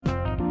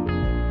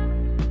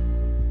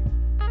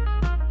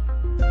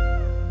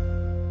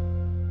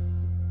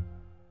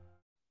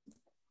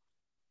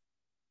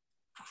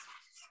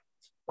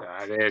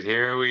got it.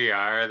 Here we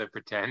are, the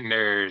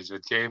Pretenders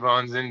with J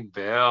Bones and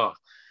Bill.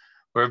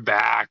 We're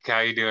back. How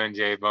you doing,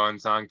 J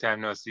Bones? Long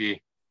time no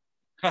see.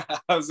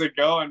 How's it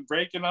going?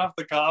 Breaking off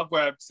the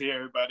cobwebs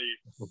here, buddy.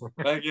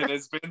 Like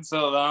it's been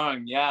so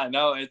long. Yeah,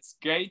 no, it's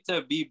great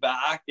to be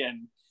back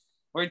and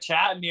we're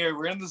chatting here.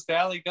 We're in the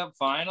Stanley Cup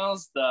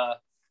Finals. The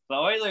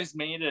Oilers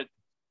made it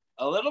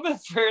a little bit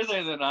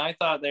further than I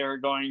thought they were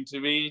going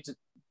to be,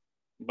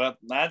 but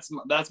that's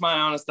my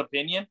honest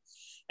opinion.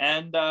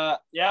 And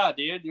yeah,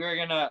 dude,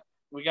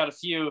 we got a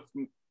few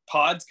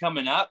pods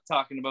coming up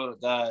talking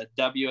about the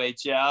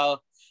WHL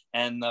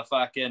and the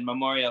fucking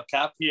Memorial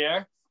Cup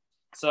here.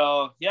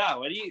 So yeah,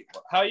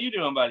 how are you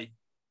doing, buddy?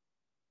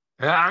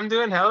 Yeah, I'm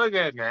doing hella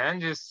good, man.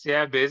 Just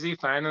busy.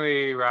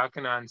 Finally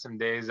rocking on some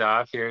days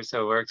off here.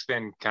 So work's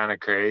been kind of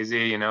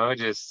crazy,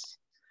 just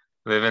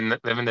living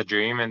the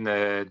dream in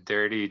the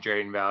dirty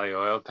Drayton Valley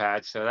oil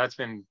patch. So that's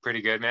been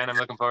pretty good, man. I'm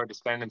looking forward to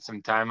spending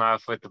some time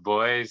off with the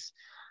boys.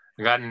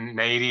 I got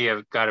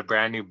I've got a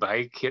brand new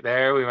bike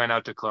there. We went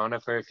out to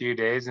Kelowna for a few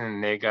days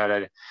and Nate got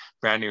a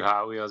brand new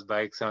Hot Wheels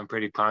bike. So I'm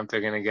pretty pumped.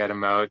 They're gonna get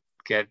him out,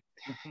 get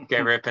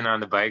ripping on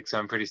the bike. So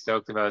I'm pretty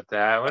stoked about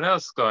that. What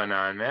else is going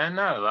on, man?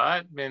 Not a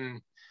lot.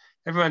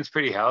 Everyone's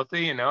pretty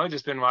healthy,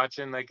 just been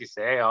watching, like you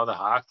say, all the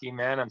hockey,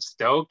 man. I'm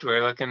stoked.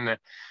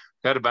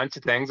 Got a bunch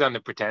of things on the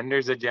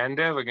Pretenders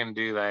agenda. We're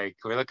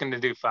looking to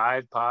do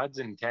 5 pods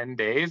in 10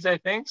 days, I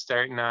think,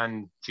 starting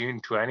on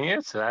June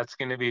 20th. So that's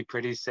going to be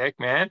pretty sick,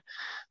 man. I'm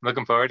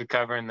looking forward to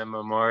covering the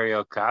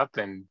Memorial Cup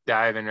and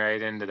diving right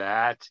into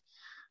that.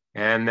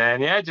 And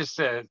then,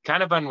 just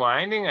kind of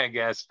unwinding, I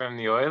guess, from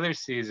the Oilers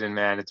season,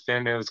 man.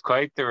 It was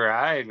quite the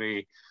ride.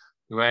 We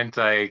went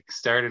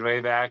started way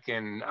back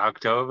in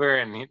October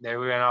and there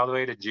we went all the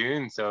way to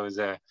June. So it was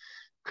a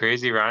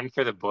crazy run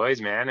for the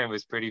boys, man. It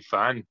was pretty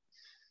fun.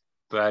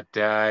 But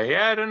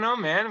I don't know,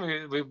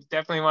 man. We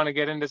definitely want to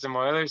get into some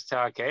Oilers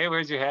talk. Hey,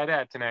 where's your head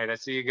at tonight? I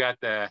see you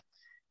got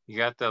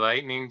the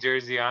Lightning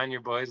jersey on.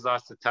 Your boys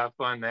lost a tough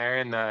one there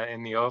in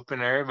the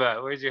opener,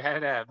 but where's your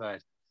head at, bud?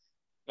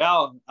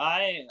 Well,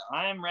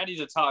 I'm ready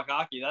to talk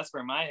hockey. That's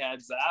where my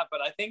head's at. But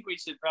I think we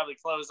should probably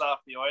close off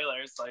the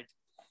Oilers. Like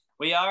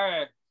we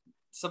are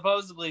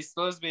supposedly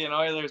supposed to be an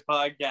Oilers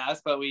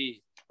podcast, but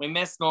we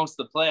missed most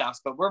of the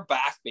playoffs. But we're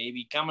back,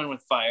 baby, coming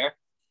with fire.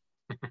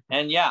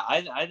 And yeah,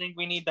 I think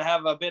we need to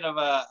have a bit of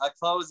a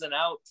closing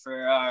out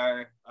for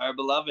our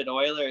beloved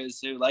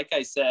Oilers, who, like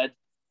I said,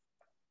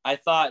 I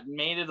thought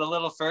made it a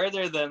little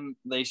further than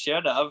they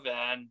should have.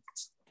 And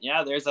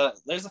yeah, there's a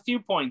few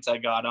points I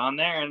got on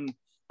there. And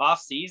off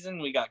season,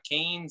 we got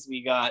Canes,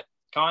 we got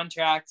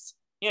contracts,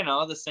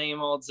 the same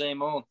old,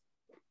 same old.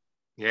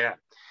 Yeah.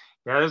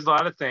 Yeah, there's a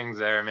lot of things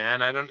there,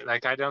 man. I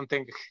don't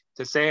think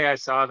to say I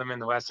saw them in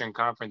the Western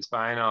Conference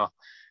final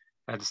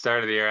at the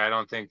start of the year, I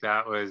don't think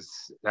that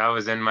was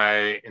in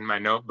my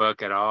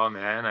notebook at all,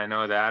 man. I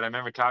know that. I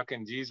remember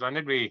talking, geez,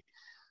 when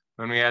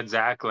we had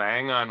Zach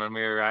Lang on, when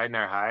we were riding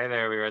our high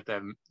there, we were at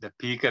the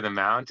peak of the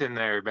mountain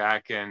there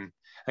back in,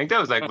 I think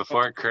that was like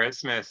before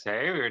Christmas.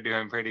 Hey, we were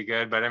doing pretty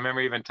good. But I remember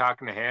even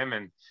talking to him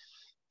and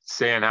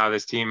saying how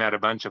this team had a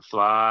bunch of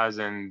flaws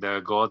and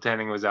the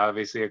goaltending was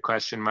obviously a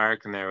question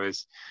mark. And there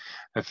was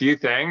a few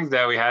things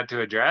that we had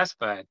to address.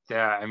 But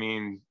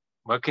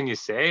what can you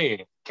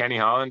say? Kenny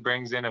Holland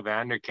brings in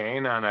Evander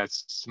Kane on a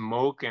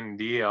smoking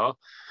deal.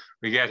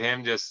 We get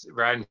him just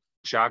riding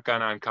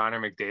shotgun on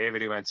Connor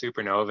McDavid, who went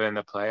supernova in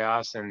the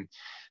playoffs, and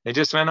they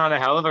just went on a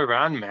hell of a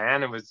run,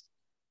 man. It was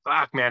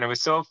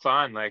so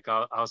fun. Like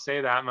I'll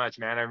say that much,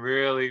 man. I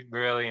really,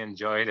 really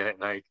enjoyed it.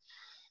 Like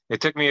it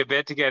took me a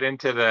bit to get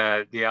into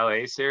the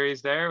LA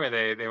series there,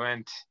 where they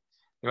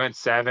went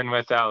 7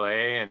 with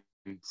LA, and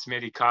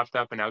Smitty coughed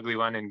up an ugly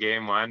one in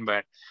game 1,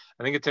 but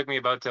I think it took me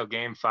about till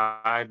game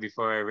 5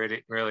 before I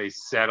really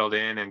settled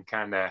in and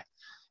kind of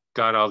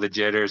got all the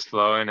jitters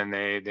flowing, and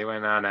they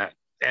went on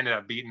ended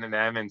up beating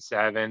them in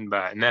 7.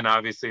 And then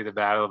obviously the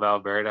Battle of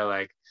Alberta,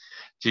 like,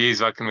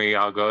 geez, what can we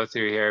all go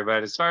through here?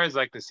 But as far as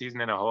like the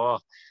season in a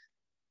whole,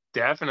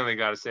 definitely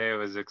got to say it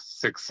was a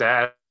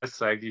success.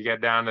 Like you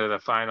get down to the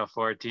final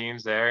 4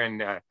 teams there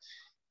and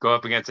go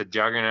up against a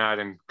juggernaut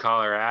in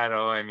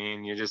Colorado. I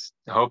mean, you're just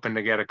hoping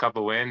to get a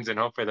couple wins and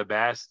hope for the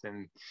best.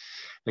 And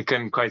they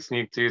couldn't quite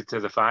sneak through to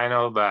the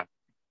final, but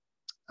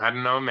I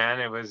don't know, man.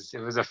 It was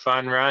a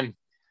fun run.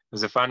 It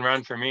was a fun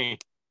run for me.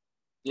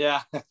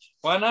 Yeah,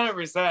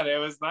 100%. It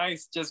was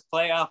nice just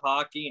playoff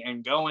hockey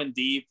and going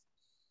deep.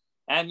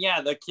 And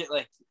yeah, the kid,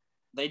 like,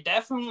 they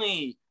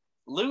definitely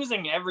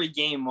losing every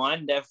game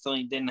 1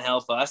 definitely didn't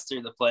help us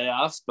through the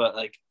playoffs, but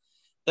like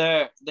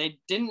they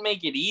didn't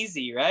make it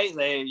easy, right?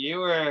 You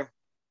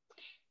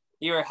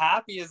were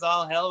happy as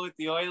all hell with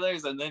the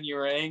Oilers, and then you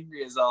were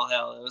angry as all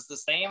hell. It was the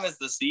same as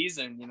the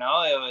season,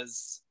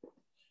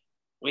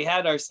 we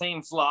had our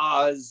same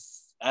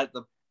flaws at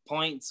the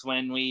points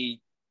when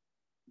we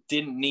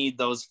didn't need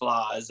those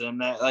flaws,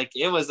 and that, like,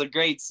 it was a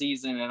great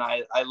season. And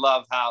I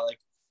love how, like,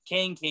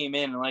 Kane came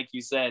in, and like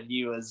you said,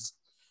 he was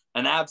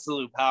an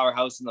absolute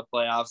powerhouse in the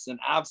playoffs, and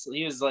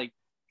he was like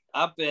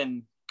up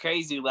in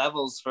crazy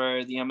levels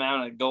for the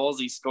amount of goals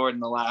he scored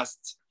in the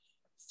last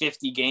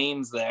 50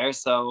 games there.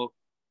 So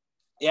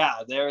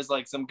yeah, there was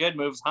like some good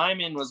moves.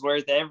 Hyman was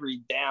worth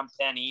every damn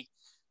penny.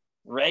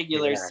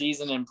 Regular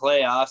season and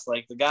playoffs,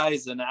 like the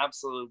guy's an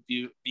absolute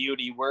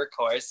beauty,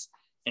 workhorse,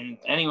 and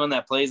anyone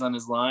that plays on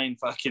his line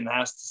fucking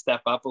has to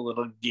step up a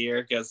little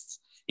gear because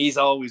he's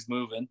always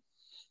moving.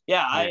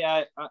 Yeah,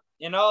 I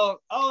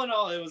all in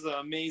all, it was an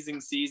amazing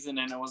season,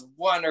 and it was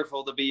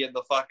wonderful to be in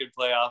the fucking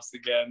playoffs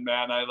again,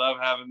 man. I love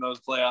having those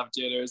playoff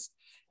jitters.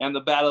 And the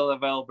Battle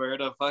of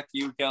Alberta, fuck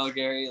you,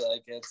 Calgary.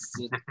 Like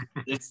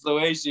it's the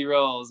way she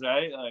rolls,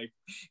 right? Like,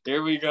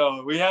 here we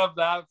go. We have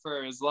that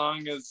for as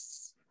long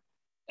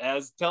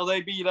as till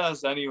they beat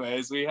us.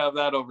 Anyways, we have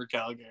that over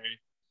Calgary.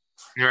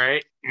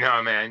 Right?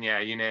 No, man. Yeah,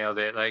 you nailed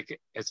it. Like,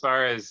 as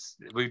far as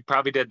we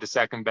probably did the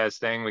second best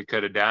thing we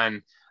could have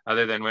done,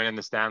 other than winning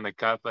the Stanley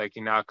Cup. Like,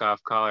 you knock off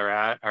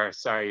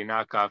you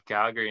knock off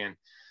Calgary in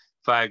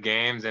 5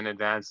 games and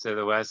advance to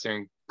the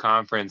Western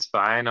Conference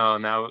Final.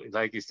 Now,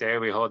 like you say,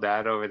 we hold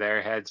that over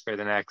their heads for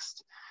the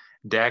next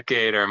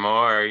decade or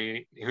more.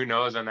 Who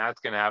knows when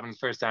that's going to happen?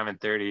 First time in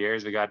 30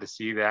 years we got to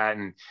see that,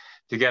 and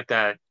to get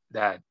that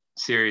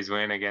series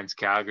win against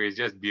Calgary is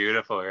just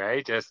beautiful,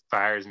 right? Just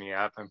fires me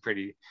up. I'm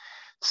pretty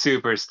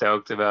super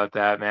stoked about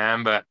that,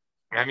 man. But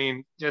I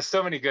mean, just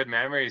so many good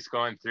memories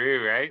going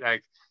through, right?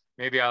 Like,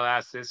 maybe I'll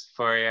ask this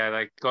for you.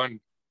 Like, going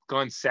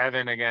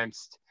 7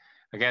 against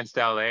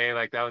LA,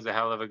 like that was a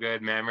hell of a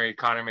good memory.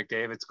 Connor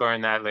McDavid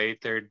scoring that late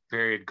third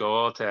period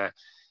goal to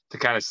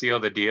kind of seal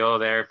the deal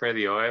there for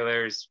the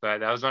Oilers. But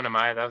that was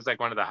like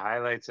one of the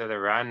highlights of the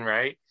run,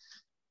 right?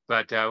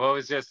 But what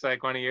was just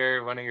like one of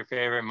your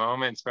favorite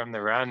moments from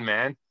the run,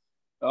 man?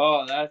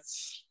 Oh,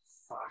 that's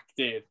fuck,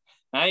 dude.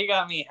 Now you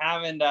got me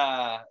having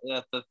to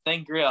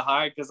think real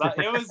hard because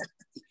it was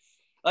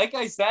like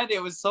I said,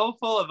 it was so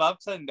full of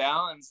ups and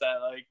downs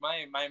that like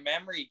my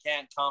memory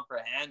can't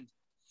comprehend.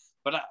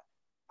 But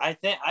I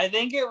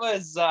think it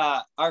was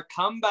our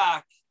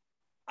comeback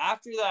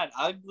after that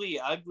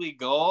ugly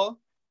goal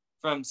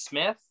from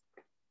Smith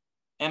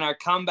and our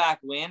comeback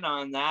win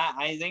on that.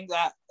 I think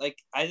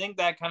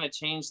that kind of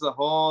changed the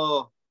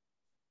whole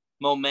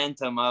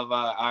momentum of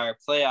our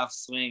playoff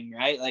swing,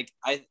 right? Like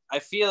I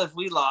feel if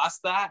we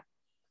lost that,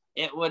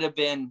 it would have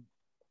been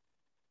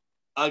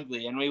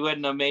ugly and we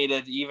wouldn't have made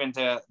it even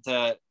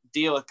to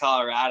deal with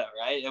Colorado,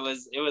 right? It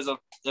was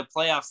the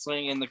playoff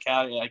swing in the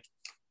Calgary, like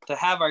to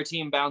have our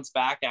team bounce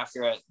back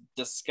after a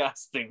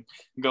disgusting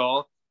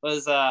goal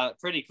was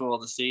pretty cool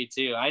to see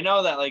too. I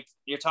know that like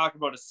you're talking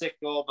about a sick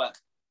goal, but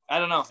I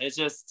don't know. It's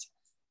just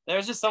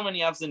there's just so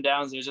many ups and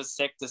downs. It was just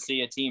sick to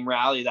see a team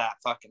rally that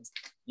fucking,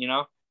 you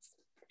know.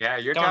 Yeah,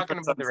 you're talking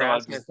about the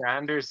Rasmus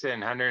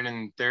Anderson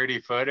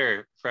 130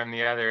 footer from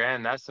the other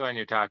end. That's the one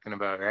you're talking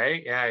about,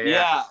 right?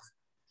 Yeah.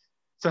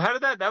 So how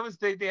did that was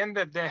the end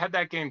that they had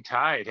that game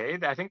tied, hey?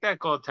 I think that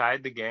goal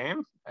tied the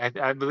game,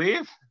 I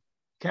believe.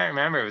 Can't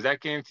remember. Was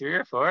that game 3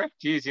 or 4?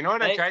 Geez, you know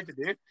what I tried to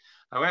do?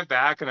 I went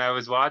back and I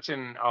was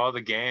watching all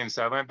the games.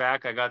 So I went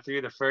back, I got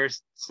through the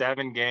first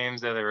 7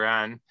 games of the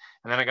run,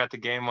 and then I got to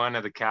game 1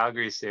 of the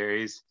Calgary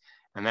series.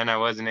 And then I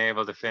wasn't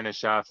able to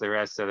finish off the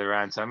rest of the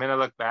run. So I'm going to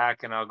look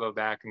back and I'll go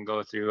back and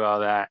go through all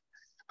that.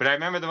 But I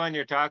remember the one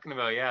you're talking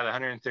about. Yeah, the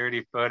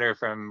 130 footer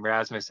from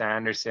Rasmus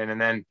Anderson.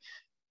 And then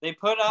they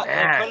put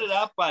it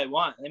up by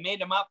 1. They made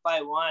him up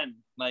by 1,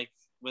 like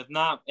with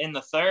not in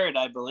the third,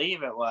 I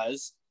believe it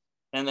was.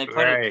 And they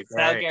put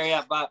Calgary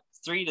up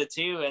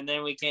 3-2. And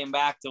then we came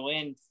back to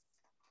win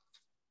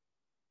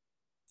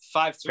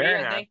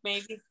 5-3, I think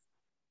maybe.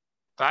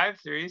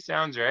 5-3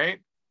 sounds right.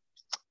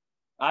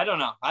 I don't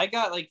know.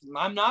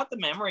 I'm not the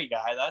memory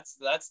guy.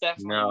 That's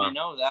definitely we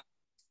know that.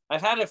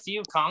 I've had a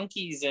few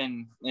conkies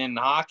in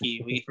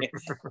hockey.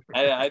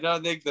 I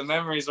don't think the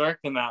memory's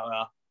working that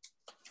well.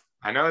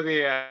 I know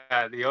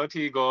the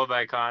OT goal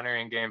by Connor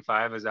in Game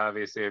 5 was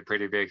obviously a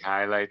pretty big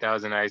highlight. That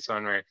was a nice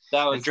one where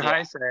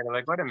Draisaitl,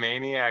 like what a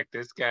maniac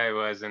this guy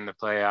was in the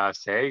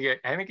playoffs. Hey,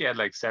 I think he had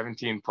like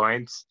 17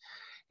 points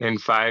in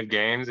 5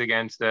 games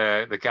against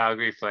the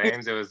Calgary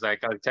Flames. It was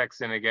like I was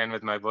texting again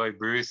with my boy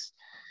Bruce,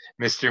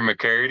 Mr.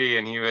 McCurdy,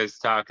 and he was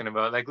talking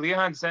about like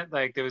Leon said,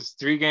 like there was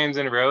 3 games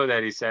in a row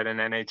that he set an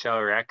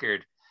NHL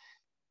record.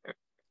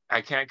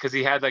 I can't because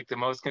he had like the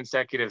most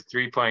consecutive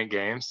 3-point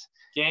games.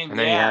 And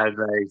then he had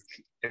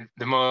like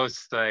the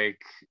most like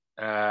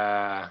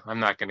I'm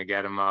not gonna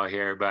get them all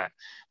here, but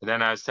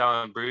then I was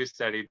telling Bruce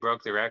that he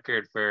broke the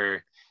record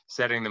for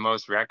setting the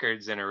most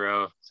records in a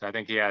row. So I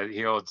think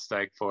he holds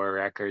like 4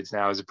 records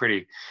now. It was a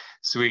pretty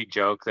sweet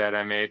joke that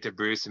I made to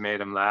Bruce and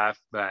made him laugh.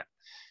 But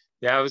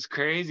yeah, it was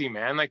crazy,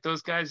 man. Like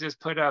those guys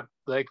just put up,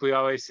 like we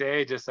always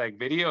say, just like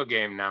video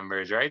game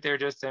numbers, right? They're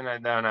just on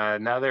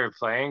another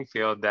playing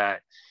field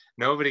that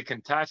nobody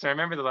can touch. And I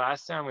remember the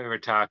last time we were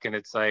talking,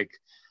 it's like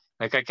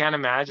I can't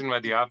imagine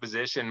what the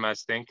opposition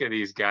must think of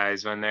these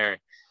guys when they're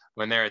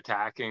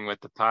attacking with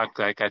the puck.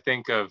 Like I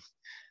think of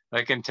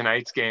like in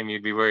tonight's game,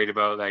 you'd be worried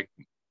about like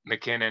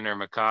McKinnon or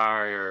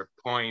Makar or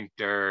Point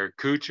or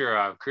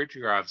Kucherov.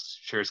 Kucherov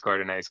sure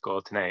scored a nice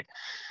goal tonight.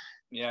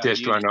 Yeah,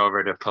 just went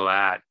over to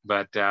Palat.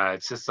 But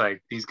it's just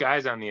like these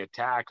guys on the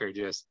attack are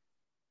just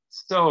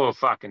so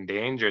fucking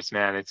dangerous,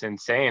 man. It's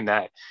insane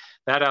that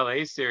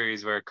LA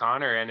series where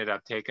Connor ended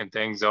up taking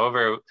things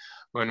over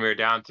when we were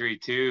down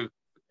 3-2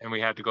 and we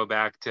had to go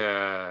back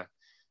to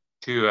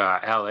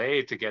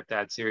LA to get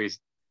that series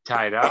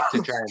tied up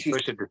to try and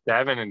push it to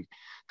 7. And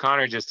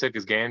Connor just took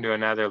his game to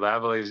another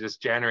level. He was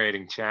just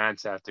generating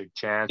chance after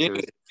chance. It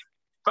was Dude,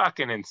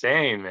 fucking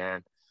insane,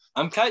 man.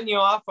 I'm cutting you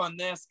off on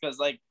this because,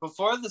 like,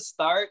 before the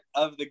start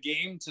of the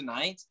game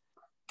tonight,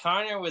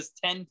 Connor was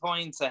 10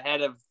 points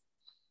ahead of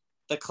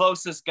the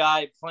closest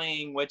guy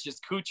playing, which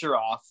is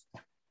Kucherov,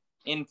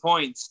 in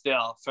points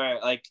still. For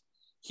like,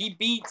 he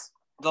beat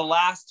the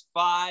last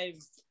 5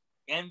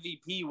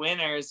 MVP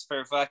winners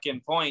for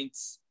fucking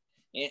points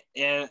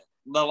in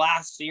the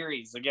last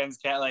series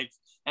against Cat. Like,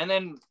 and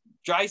then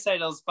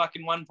Dreisaitl's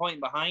fucking 1 point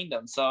behind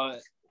him. So,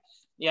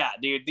 yeah,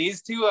 dude,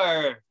 these two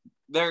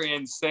they're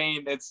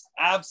insane. It's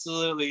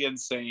absolutely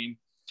insane.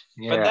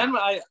 Yeah. But then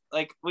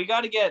we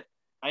got to get.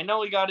 I know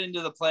we got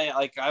into the play.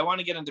 Like, I want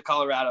to get into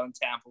Colorado and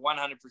Tampa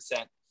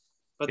 100%.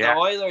 But the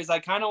Oilers, I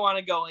kind of want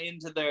to go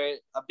into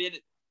a bit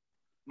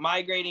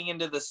migrating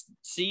into the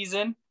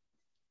season.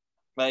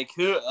 Like,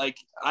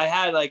 I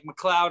had like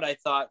McLeod.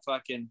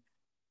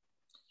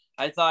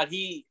 I thought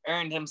he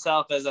earned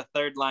himself as a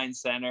third line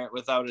center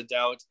without a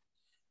doubt.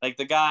 Like,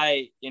 the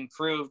guy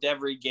improved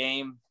every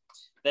game.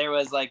 There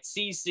was like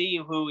CC,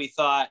 who we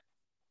thought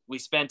we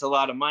spent a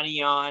lot of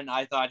money on.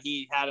 I thought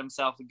he had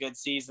himself a good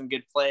season,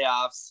 good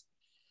playoffs.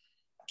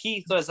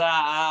 Keith was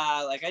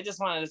like, I just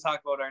wanted to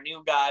talk about our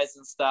new guys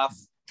and stuff.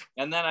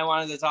 And then I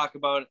wanted to talk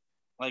about,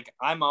 like,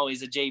 I'm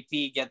always a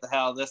JP, get the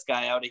hell this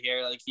guy out of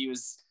here. Like,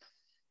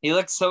 he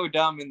looked so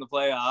dumb in the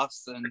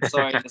playoffs, and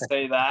sorry to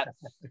say that.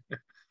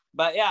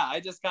 But yeah,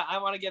 I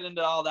want to get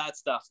into all that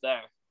stuff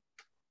there.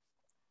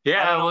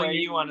 Yeah, I don't know where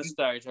you want to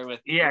start or with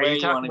where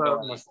you want to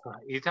go.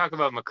 You talk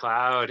about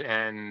McLeod,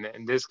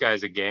 and this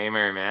guy's a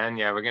gamer, man.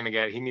 Yeah,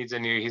 he's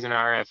an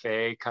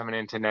RFA coming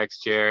into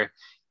next year,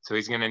 so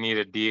he's gonna need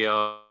a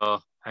deal.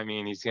 I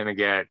mean, he's gonna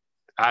get,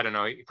 I don't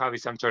know, probably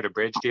some sort of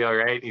bridge deal,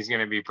 right? He's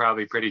gonna be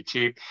probably pretty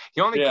cheap. He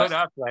only put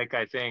up, like,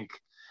 I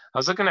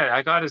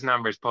got his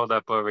numbers pulled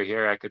up over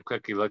here. I could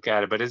quickly look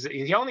at it, but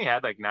he only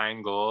had like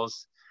 9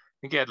 goals.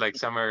 I think he had like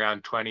somewhere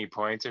around 20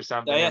 points or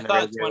something. I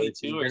thought 22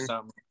 season. Or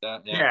something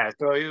like that. Yeah,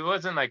 so it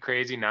wasn't like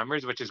crazy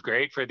numbers, which is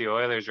great for the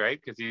Oilers, right?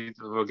 Because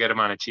we'll get him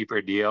on a cheaper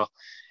deal.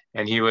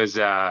 And he was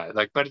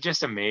but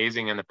just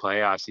amazing in the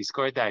playoffs. He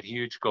scored that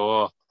huge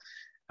goal.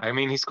 I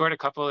mean, he scored a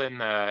couple in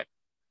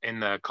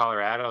the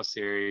Colorado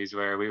series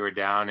where we were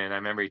down, and I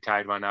remember he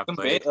tied one up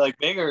late. Like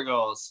bigger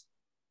goals.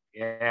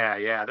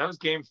 Yeah. That was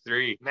game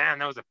 3. Man,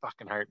 that was a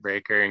fucking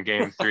heartbreaker in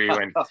game 3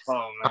 when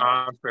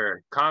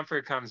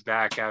Comfer comes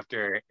back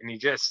after, and he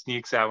just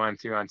sneaks that one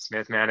through on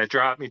Smith, man. It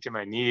dropped me to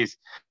my knees.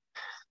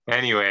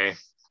 Anyway,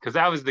 because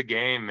that was the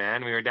game,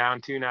 man. We were down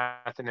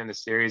 2-0 in the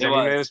series. It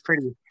was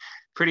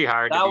pretty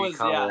hard to beat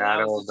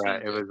Colorado,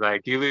 but it was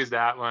like, you lose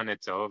that one,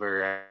 it's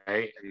over,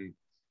 right? And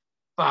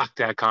fuck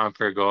that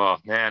Comfer goal.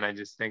 Man, I'm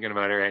just thinking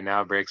about it right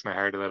now. It breaks my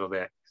heart a little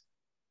bit.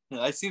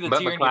 I see the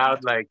But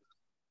McLeod, like,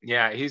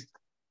 yeah, he's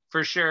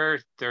for sure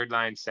third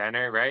line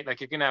center, right? Like,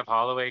 you're gonna have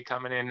Holloway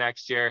coming in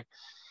next year.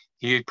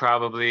 He'd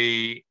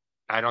probably,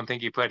 I don't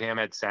think you put him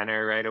at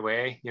center right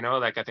away. You know,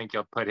 like, I think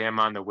you'll put him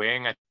on the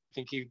wing. I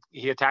think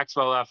he attacks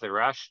well off the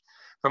rush.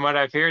 From what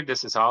I've heard,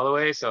 this is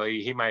Holloway, so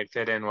he might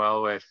fit in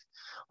well with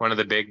one of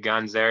the big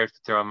guns there.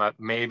 Throw him up,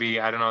 maybe.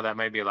 I don't know. That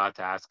might be a lot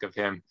to ask of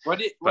him. What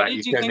did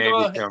you think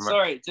about him?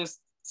 Sorry, just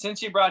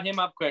since you brought him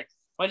up quick,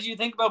 what did you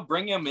think about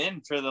bringing him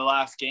in for the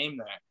last game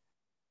there?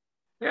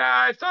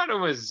 Yeah, I thought it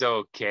was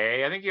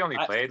okay. I think he only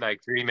played like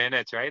 3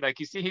 minutes, right? Like,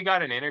 you see, he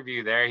got an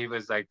interview there. He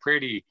was like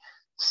pretty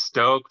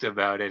stoked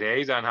about it.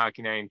 He's on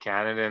Hockey Night in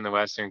Canada in the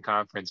Western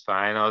Conference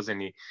Finals,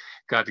 and he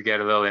got to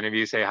get a little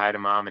interview, say hi to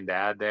mom and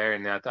dad there.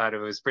 And I thought it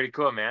was pretty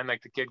cool, man.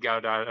 Like, the kid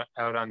got out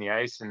on the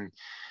ice and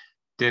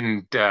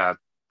didn't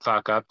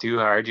fuck up too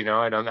hard. You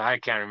know, I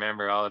can't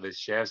remember all of his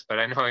shifts, but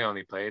I know he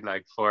only played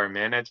like 4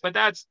 minutes. But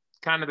that's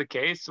kind of the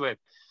case with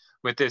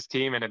this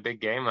team in a big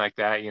game like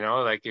that. You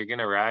know, like, you're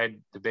gonna ride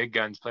the big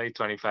guns, play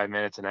 25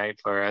 minutes a night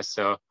for us.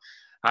 So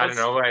I don't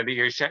know.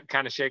 You're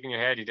kind of shaking your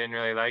head. You didn't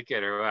really like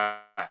it, or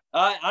what?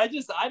 I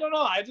don't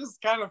know. I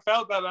just kind of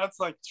felt that that's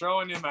like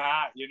throwing in the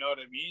hat. You know what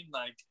I mean?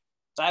 Like,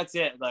 that's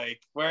it.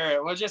 Like,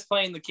 we're just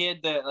playing the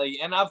kid that, like,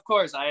 and of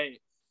course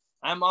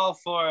I'm all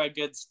for a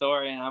good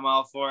story, and I'm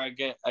all for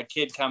a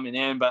kid coming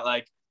in, but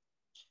like,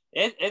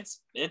 it's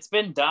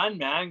been done,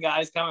 man.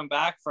 Guys coming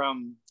back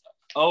from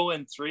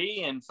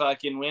 0-3 and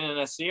fucking winning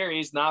a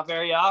series, not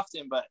very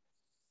often, but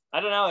I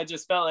don't know. It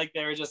just felt like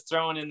they were just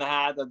throwing in the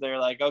hat that they're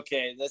like,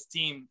 okay, this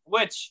team,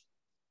 which,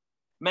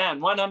 man,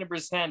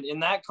 100% in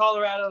that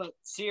Colorado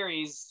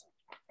series,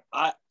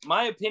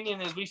 my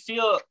opinion is we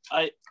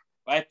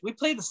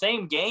played the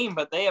same game,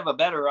 but they have a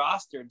better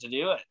roster to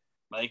do it.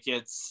 Like,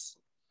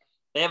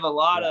 they have a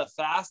lot of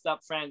fast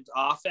up front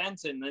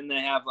offense, and then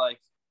they have like,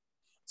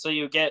 so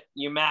you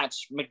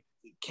match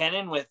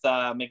McKinnon with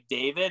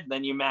McDavid,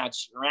 then you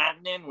match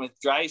Rantanen with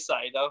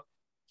Draisaitl,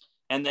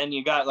 And then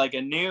you got like a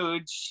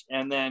Nuge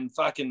and then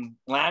fucking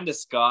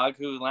Landeskog,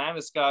 who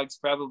Landeskog's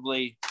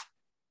probably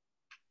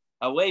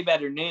a way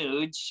better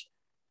Nuge.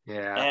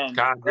 Yeah, And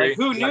like Kadri.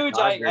 who Not Nuge,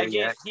 I Kadri get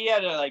yet. he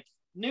had a like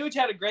Nuge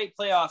had a great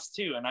playoffs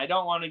too, and I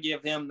don't want to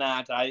give him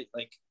that. I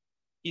like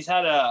he's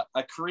had a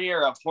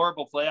career of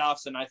horrible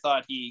playoffs, and I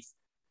thought he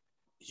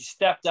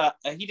stepped up.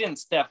 He didn't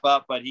step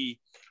up, but he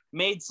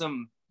had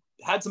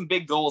some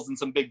big goals and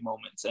some big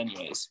moments.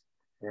 Anyways,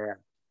 Yeah.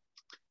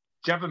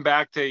 Jumping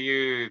back to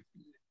you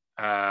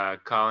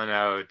calling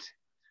out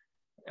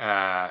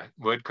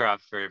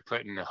Woodcroft for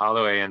putting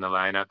Holloway in the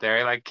lineup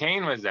there. Like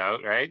Kane was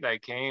out, right?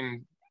 Like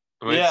Kane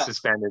was yeah,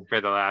 suspended for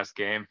the last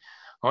game.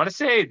 I want to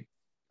say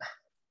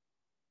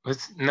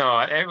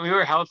we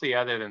were healthy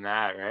other than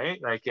that, right?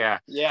 Like yeah.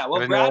 there Well,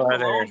 was no Brad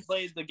other. Malone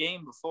played the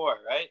game before,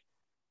 right?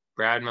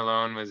 Brad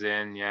Malone was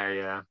in.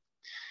 Yeah.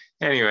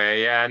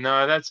 Anyway, yeah,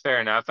 no, that's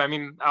fair enough. I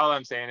mean, all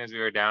I'm saying is we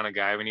were down a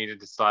guy. We needed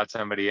to slot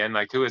somebody in.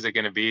 Like, who was it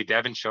going to be?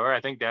 Devon Shore? I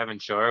think Devon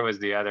Shore was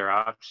the other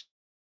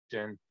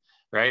option,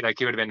 right? Like,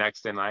 he would have been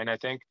next in line, I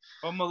think.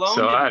 Well, Malone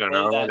So I didn't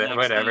don't play know. that next game.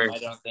 Whatever. I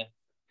don't think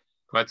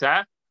What's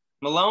that?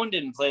 Malone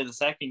didn't play the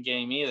second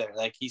game either.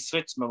 Like he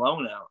switched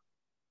Malone out,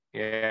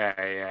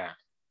 Yeah.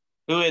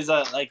 who is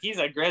he's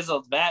a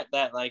grizzled vet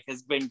that like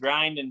has been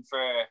grinding for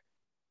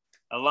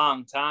a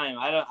long time.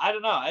 I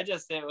don't know.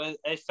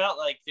 It felt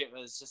like it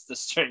was just a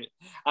straight.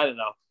 I don't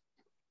know.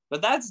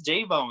 But that's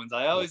J Bones.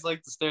 I always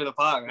like to stir the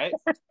pot, right?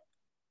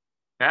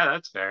 Yeah,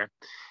 that's fair.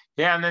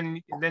 Yeah,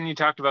 and then you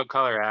talked about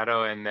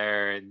Colorado and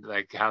their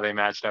like how they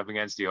matched up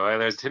against the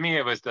Oilers. To me,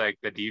 it was like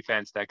the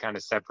defense that kind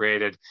of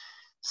separated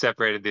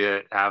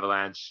the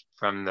Avalanche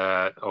from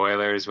the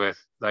Oilers with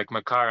like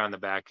Makar on the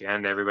back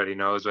end. Everybody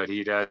knows what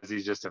he does.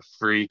 He's just a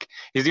freak.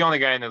 He's the only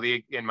guy in the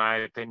league, in my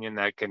opinion,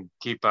 that can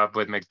keep up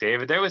with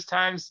McDavid. There was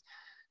times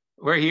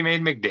where he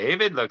made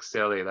McDavid look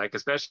silly, like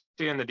especially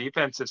in the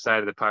defensive side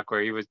of the puck,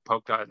 where he was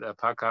poked the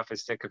puck off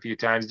his stick a few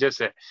times. Just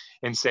an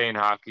insane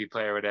hockey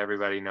player, what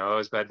everybody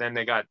knows. But then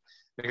they got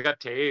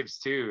Taves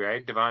too,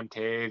 right? Devon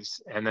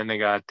Taves, and then they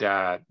got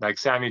like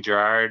Sammy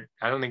Gerard.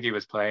 I don't think he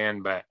was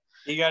playing, but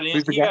He got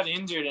who's the he guy? got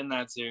injured in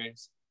that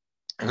series.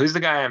 Who's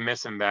the guy I'm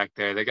missing back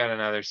there? They got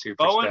another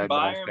super Bowen stud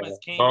back Byram there. has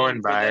came in Bowen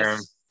for Byram.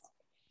 this,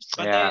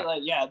 but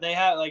Yeah. they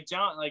have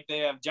they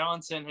have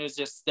Johnson who's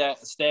just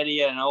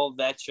steady and an old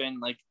veteran.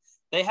 Like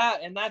they have,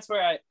 and that's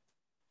where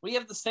we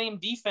have the same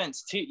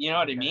defense too. You know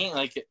what I mean?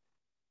 Like,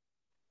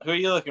 who are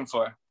you looking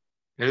for?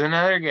 There's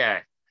another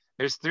guy.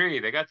 There's three.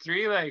 They got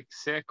three like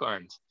sick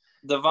ones.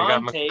 They got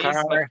Devon Taves,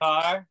 Makar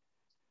Makar,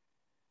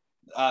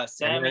 and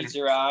Sammy then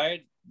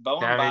Gerard,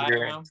 Bowen Sammy Gerard,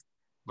 Byram.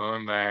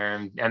 Bowen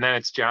Byram, and then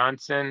it's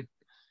Johnson.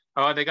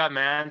 Oh, they got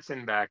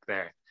Manson back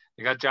there.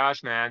 They got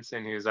Josh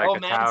Manson, who's like Oh, a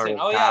tower Manson. of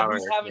Oh, yeah, power,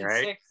 who's having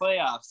right? sick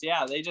playoffs.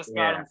 Yeah, they just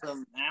got Yeah. him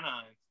from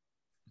Anaheim.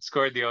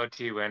 Scored the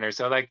OT winner.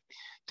 So like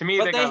to me,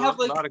 But they they got have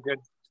a like, lot of good.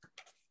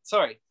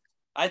 sorry,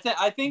 I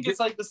think it's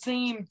like the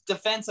same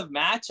defensive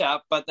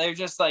matchup, but they're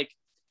just like,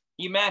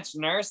 you match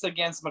Nurse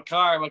against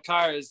Makar.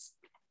 Makar is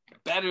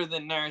better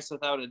than Nurse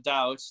without a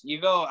doubt. You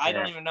go, I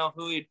don't even know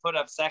who you'd put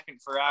up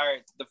second for our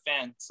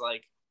defense,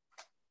 like,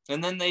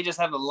 and then they just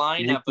have a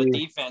lineup of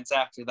defense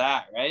after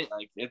that, right?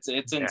 Like it's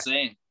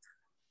insane.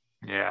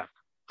 Yeah.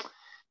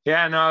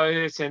 Yeah, no,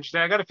 it's interesting.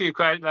 I got a few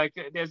quite like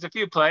there's a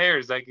few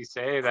players, like you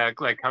say, that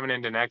like coming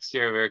into next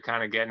year, we are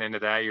kind of getting into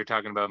that. You're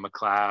talking about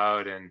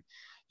McLeod, and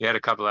you had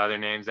a couple other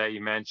names that you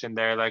mentioned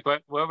there. Like,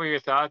 what were your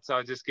thoughts?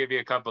 I'll just give you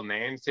a couple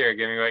names here.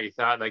 Give me what you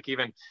thought. Like,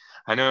 even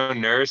I know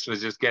Nurse was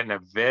just getting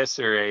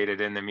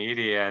eviscerated in the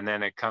media, and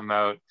then it come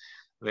out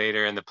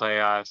later in the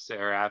playoffs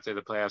or after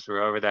the playoffs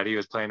were over that he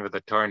was playing with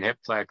a torn hip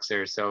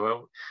flexor.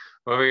 So,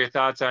 what were your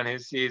thoughts on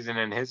his season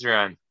and his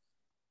run?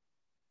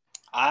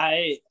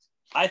 I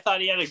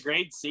thought he had a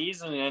great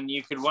season, and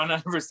you could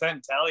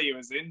 100% tell he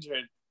was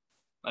injured.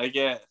 Like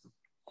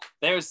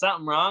there was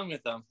something wrong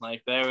with him.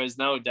 Like there was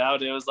no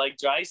doubt. It was like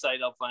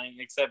Draisaitl playing,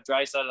 except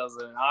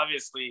Draisaitl's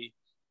obviously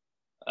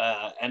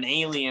an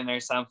alien or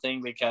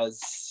something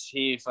because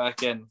he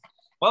fucking.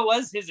 What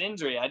was his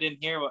injury? I didn't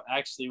hear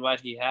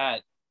what he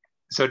had.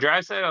 So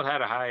Draisaitl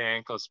had a high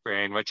ankle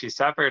sprain, which he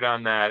suffered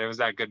on that. It was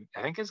that good.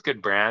 I think it's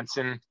good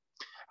Branson.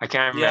 I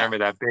can't remember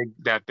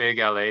that big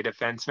LA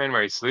defenseman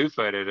where he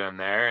slew-footed him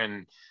there,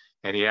 and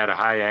he had a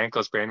high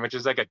ankle sprain, which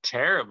is like a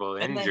terrible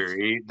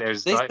injury.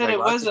 There's they like said it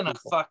lots of wasn't a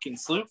people. fucking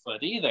slew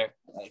foot either.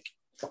 Like,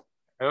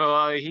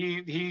 Well,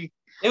 it.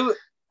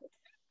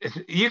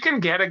 You can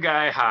get a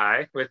guy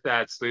high with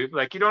that slew.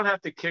 Like you don't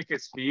have to kick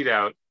his feet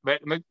out,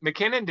 but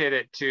McKinnon did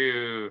it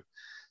to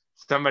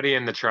somebody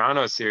in the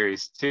Toronto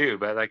series too.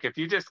 But like if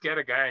you just get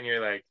a guy and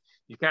you're like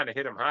you kind of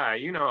hit him high,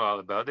 you know all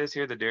about this.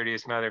 You're the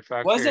dirtiest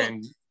motherfucker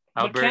in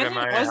Alberta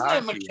minor Wasn't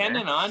it hockey.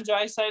 McKinnon on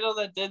Draisaitl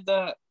that did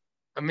the?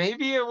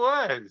 Maybe it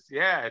was.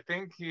 Yeah, I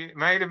think it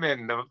might have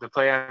been the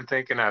play I'm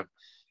thinking of.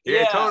 Yeah, it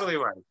Yeah. totally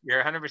was.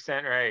 You're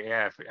 100% right.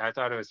 Yeah, I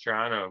thought it was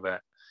Toronto,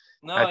 but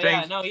No, I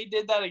think he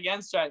did that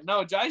against Draisaitl.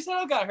 No,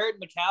 Draisaitl got hurt in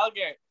the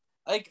Calgary.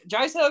 Like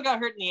Draisaitl got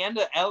hurt in the end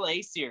of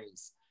LA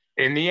series.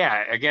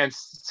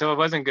 against, so it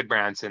wasn't good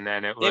Branson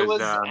then. It was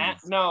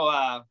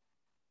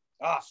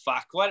Oh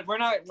fuck! What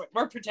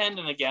we're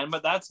pretending again,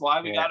 but that's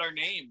why we Yeah. got our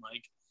name.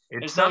 Like,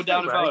 It's there's no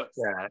doubt something like about it.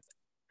 that.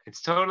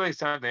 It's totally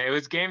something. It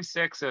was game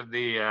 6 of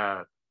the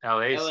LA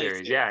LA series.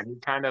 series. Yeah. And he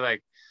kind of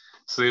like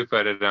slew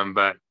footed him.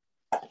 But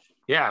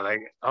yeah, like,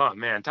 oh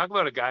man, talk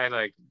about a guy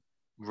like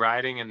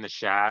riding in the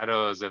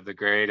shadows of the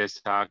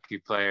greatest hockey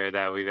player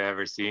that we've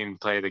ever seen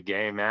play the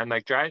game, man.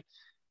 Like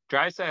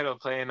Draisaitl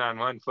playing on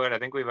one foot. I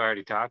think we've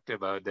already talked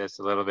about this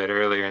a little bit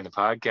earlier in the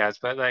podcast,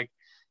 but like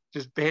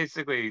just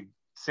basically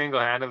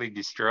single-handedly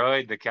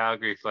destroyed the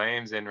Calgary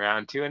Flames in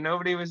round 2, and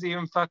nobody was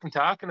even fucking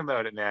talking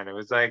about it, man. It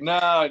was like,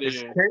 No,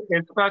 it's dude.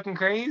 it's fucking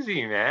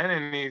crazy, man.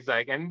 And he's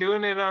like, and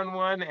doing it on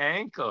one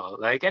ankle,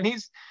 like, and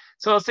he's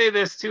so I'll say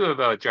this too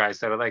about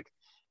Draisaitl, like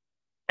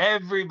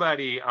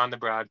everybody on the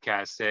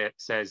broadcast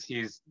says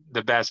he's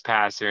the best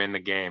passer in the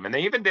game, and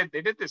they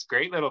did this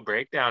great little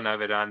breakdown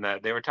of it on the.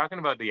 They were talking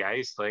about the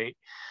ice late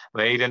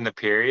in the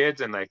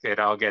periods, and like it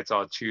all gets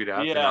all chewed up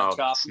and Yeah, all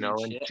choppy and snow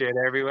and shit. shit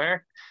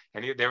everywhere.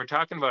 And they were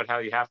talking about how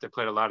you have to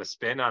put a lot of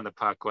spin on the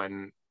puck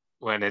when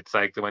it's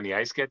like when the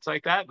ice gets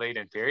like that late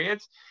in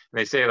periods. And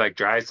they say like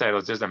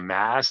Draisaitl's just a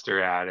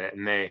master at it,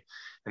 and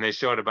they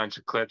showed a bunch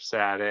of clips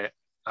at it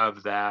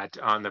of that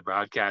on the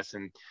broadcast,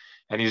 and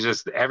he's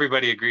just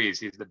everybody agrees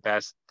he's the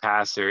best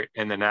passer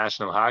in the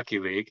National Hockey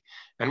League.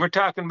 And we're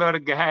talking about a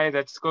guy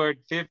that scored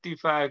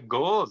 55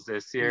 goals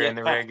this year in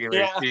the Yeah, regular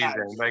yeah.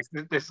 season. Like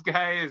this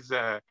guy is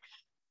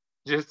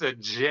just a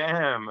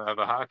gem of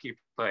a hockey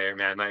player,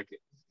 man. Like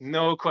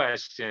no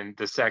question,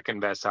 the second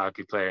best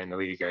hockey player in the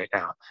league right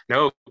now.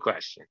 No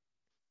question.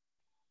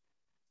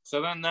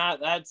 So then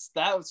that's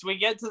so we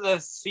get to the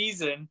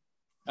season,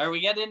 or we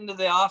get into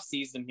the off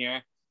season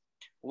here.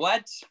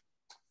 What,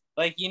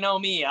 like, you know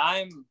me,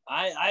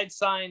 I'd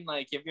sign,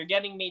 like, if you're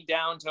getting me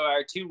down to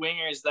our two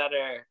wingers that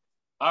are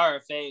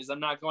RFAs, I'm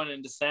not going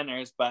into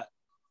centers, but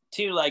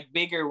two like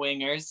bigger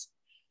wingers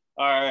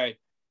are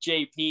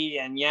JP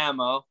and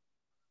Yamo.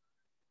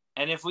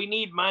 And if we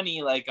need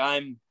money, like,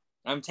 I'm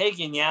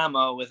taking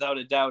Yamo without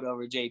a doubt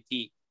over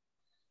JP.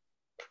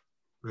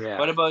 Yeah.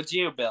 What about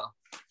you, Bill?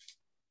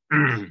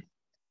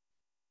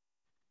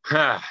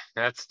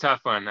 That's a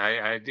tough one.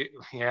 I do.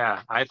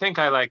 Yeah, I think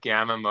I like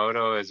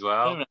Yamamoto as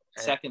well.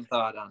 Second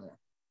thought on it.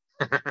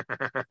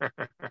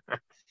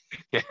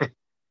 Yeah.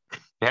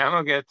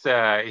 Yamo gets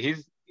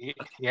he's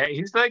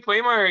like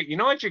way more. You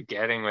know what you're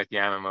getting with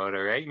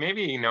Yamamoto, right?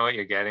 Maybe you know what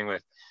you're getting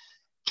with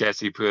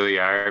Jesse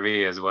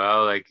Pugliarvi as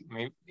well. Like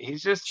maybe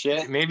he's just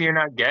Shit. maybe you're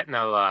not getting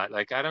a lot.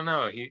 Like I don't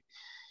know.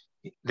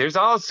 There's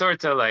all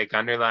sorts of like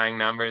underlying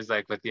numbers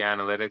like with the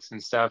analytics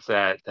and stuff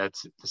that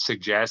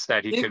suggests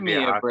that he Give could be a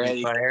me a hockey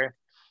break. player.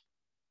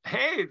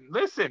 Hey,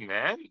 listen,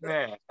 man.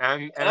 Yeah.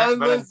 I'm But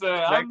listening.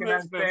 like, I'm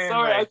listening. saying,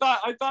 Sorry, like,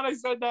 I thought I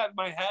said that in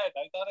my head.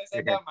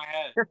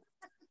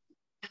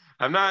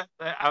 I'm not.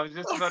 I was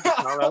just about to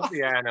call out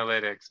the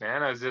analytics,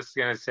 man. I was just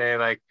gonna say,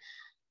 like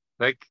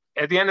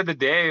at the end of the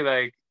day,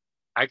 like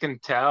I can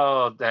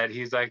tell that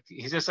he's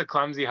just a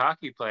clumsy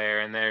hockey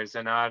player, and there's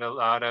not a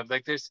lot of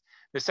like there's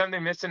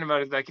something missing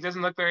about it. Like he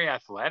doesn't look very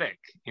athletic.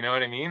 You know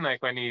what I mean?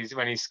 Like when he's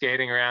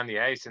skating around the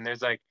ice, and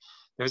there's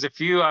a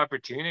few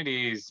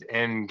opportunities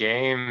in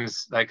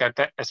games, like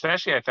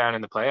especially I found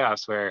in the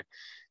playoffs where,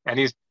 and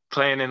he's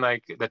playing in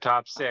like the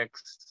top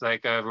 6,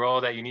 like a role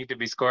that you need to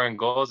be scoring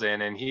goals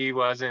in, and he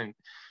wasn't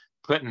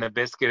putting the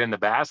biscuit in the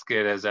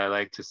basket, as I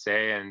like to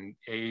say, and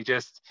he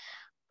just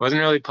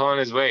wasn't really pulling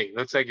his weight.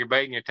 Looks like you're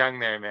biting your tongue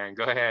there, man.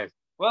 Go ahead.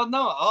 Well,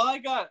 no,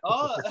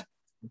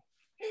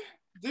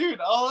 dude,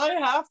 all I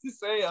have to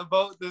say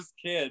about this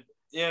kid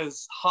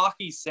is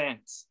hockey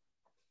sense.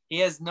 He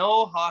has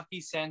no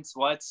hockey sense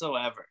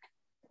whatsoever.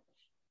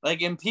 Like,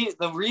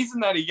 the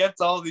reason that he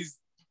gets all these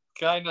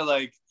kind of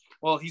like,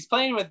 well, he's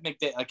playing with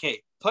McDavid.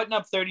 Okay, putting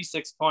up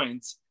 36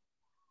 points.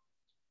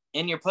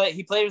 In your play,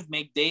 he played with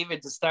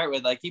McDavid to start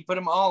with. Like, he put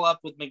them all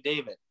up with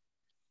McDavid.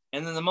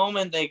 And then the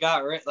moment they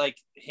got rid, like,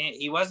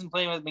 he wasn't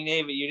playing with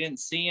McDavid. You didn't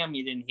see him.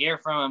 You didn't hear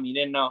from him. You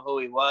didn't know who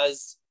he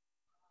was.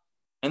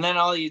 And then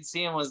all you'd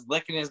see him was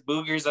licking his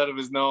boogers out of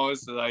his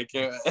nose. Like,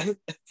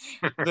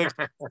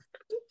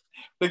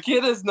 the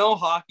kid has no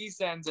hockey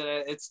sense, and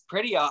it's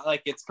pretty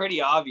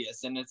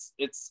obvious, and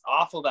it's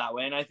awful that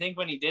way. And I think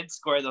when he did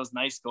score those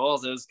nice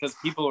goals, it was because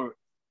people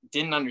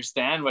didn't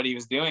understand what he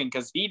was doing,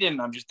 because he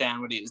didn't understand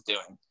what he was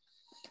doing.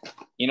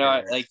 You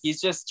know, like,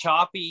 he's just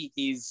choppy.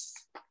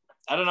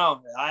 I don't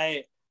know.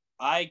 I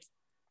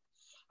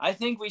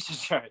think we should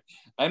try.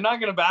 I'm not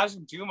gonna bash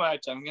him too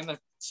much. I'm gonna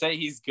say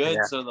he's good,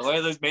 so the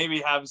Oilers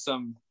maybe have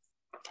some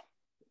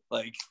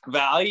like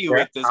value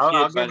with this kid.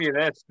 I'll give you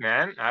this,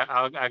 man.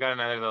 I got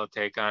another little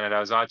take on it. I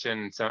was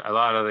watching a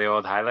lot of the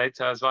old highlights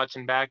I was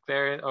watching back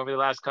there over the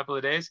last couple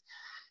of days,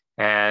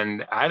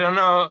 and I don't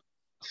know.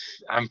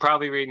 I'm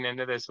probably reading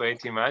into this way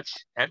too much,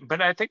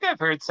 but I think I've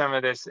heard some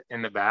of this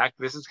in the back.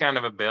 This is kind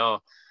of a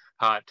Bill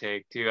hot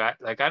take too.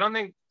 I don't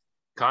think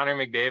Connor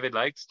McDavid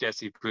likes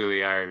Jesse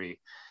Pugliarvi.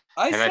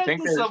 I said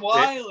this a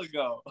while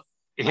ago.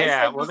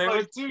 Yeah, well, there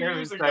was 2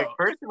 years ago. Like,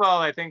 first of all,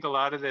 I think a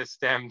lot of this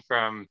stemmed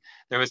from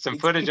there was some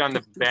footage on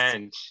the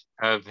bench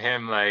of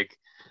him like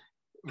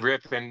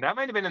ripping. That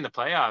might have been in the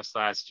playoffs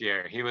last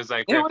year. He was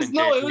like It was ripping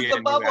no, it was JP the a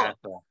new bubble.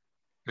 asshole.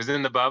 It was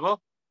in the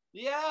bubble?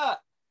 Yeah.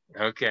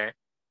 Okay.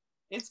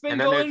 It's been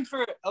And then going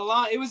for a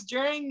long. It was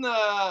during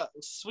the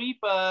sweep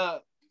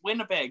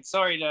Winnipeg.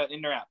 Sorry to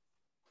interrupt.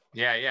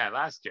 yeah,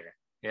 last year.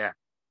 Yeah.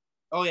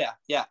 Oh yeah.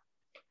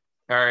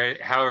 All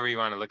right, however you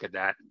want to look at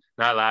that.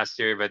 Not last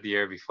year, but the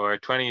year before,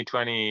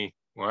 2021.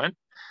 Yeah,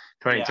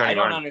 I don't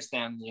 2021.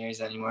 understand the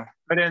years anymore.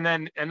 But and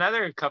then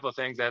another couple of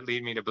things that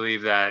lead me to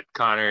believe that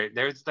Connor,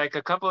 there's like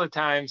a couple of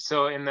times.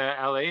 So in the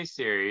LA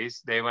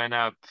series, they went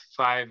up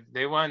 5.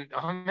 They won.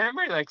 Oh,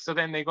 remember, like so.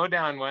 Then they go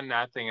down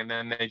 1-0, and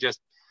then they just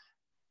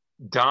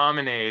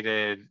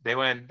dominated. They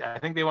went. I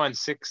think they won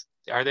 6.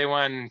 Or they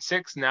won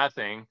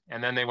 6-0,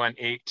 and then they won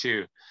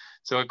 8-2.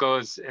 So it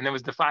goes, and it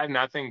was the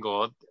 5-0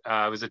 goal.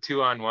 It was a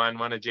 2-on-1,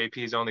 one of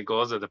JP's only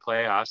goals of the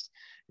playoffs.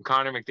 And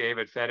Connor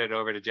McDavid fed it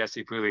over to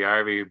Jesse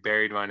Puljujarvi, who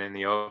buried one in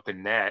the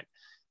open net.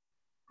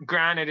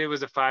 Granted, it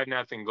was a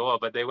 5-0 goal,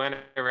 but they went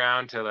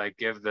around to like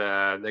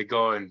they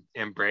go and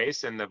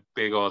embrace and the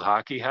big old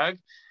hockey hug.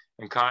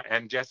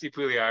 And Jesse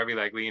Puljujarvi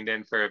like leaned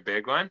in for a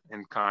big one,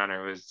 and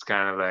Connor was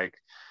kind of like,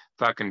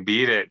 fucking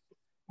beat it,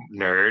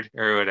 nerd,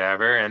 or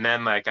whatever. And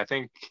then like I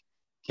think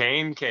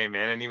Kane came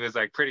in and he was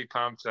like pretty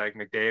pumped, like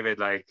McDavid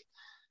like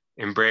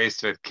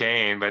embraced with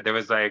Kane, but there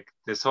was like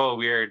this whole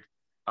weird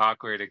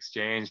awkward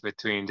exchange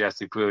between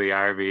Jesse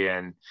Puljujarvi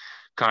and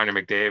Connor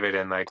McDavid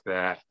and like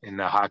in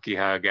the hockey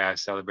hug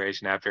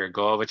celebration after a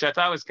goal, which I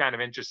thought was kind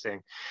of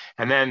interesting.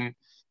 And then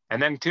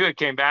too, it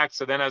came back.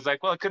 So then I was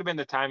like, well, it could have been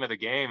the time of the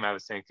game. I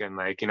was thinking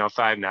like,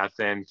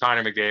 5-0.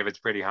 Connor McDavid's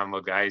a pretty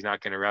humble guy. He's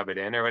not going to rub it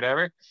in or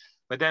whatever.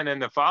 But then in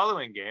the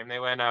following game, they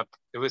went up.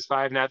 It was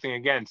 5-0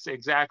 again.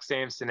 Exact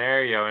same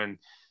scenario. And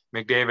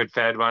McDavid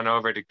fed one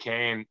over to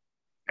Kane,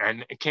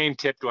 and Kane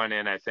tipped one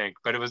in, I think.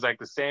 But it was like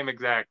the same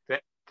exact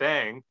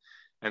thing.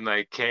 And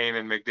like Kane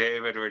and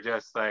McDavid were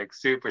just like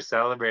super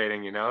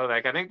celebrating,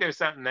 Like I think there's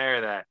something there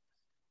that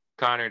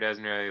Connor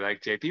doesn't really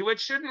like JP, which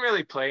shouldn't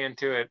really play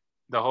into it.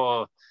 The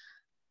whole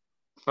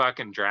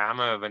fucking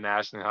drama of a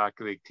National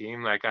Hockey League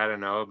team. Like I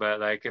don't know,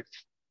 but like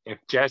if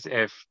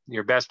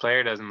your best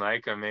player doesn't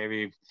like him,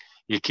 maybe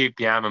you keep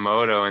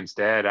Yamamoto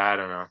instead. I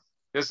don't know.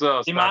 Just a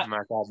little something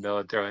I thought Bill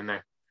would throw in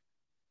there.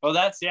 Well,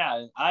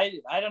 I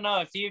don't know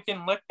if you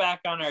can look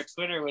back on our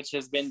Twitter, which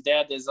has been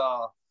dead as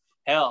all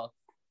hell.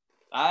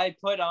 I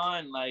put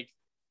on like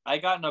I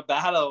got in a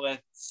battle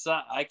with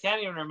I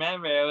can't even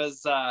remember. It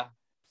was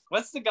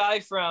what's the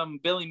guy from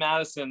Billy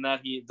Madison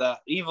the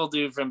evil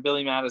dude from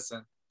Billy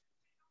Madison?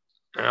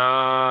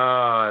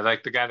 Oh,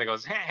 like the guy that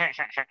goes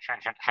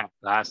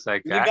last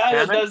like the that. guy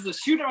that does the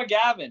Shooter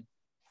McGavin.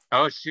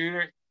 Oh,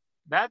 Shooter.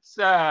 That's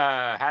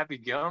Happy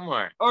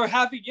Gilmore. Or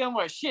Happy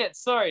Gilmore. Shit,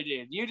 sorry,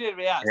 dude. You did,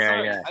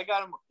 sorry. Yeah. I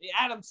got him.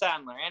 Adam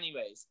Sandler,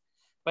 anyways.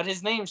 But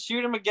his name's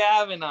Shooter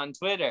McGavin on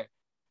Twitter.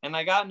 And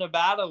I got in a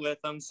battle with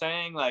him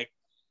saying, like,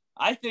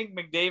 I think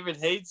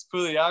McDavid hates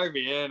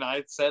Puljujarvi. And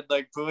I said,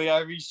 like,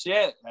 Puljujarvi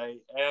shit.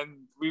 And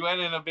we went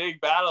in a big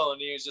battle,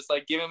 and he was just,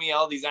 like, giving me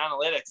all these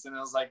analytics. And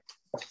I was like,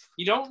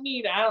 you don't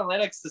need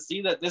analytics to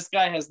see that this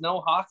guy has no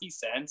hockey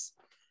sense.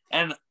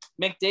 And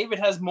McDavid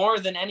has more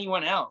than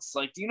anyone else.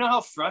 Like, do you know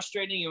how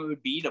frustrating it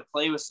would be to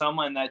play with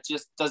someone that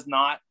just does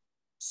not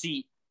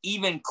see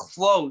even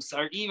close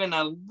or even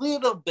a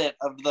little bit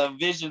of the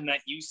vision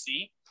that you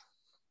see?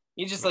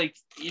 It's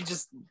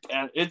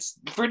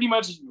pretty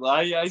much,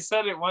 I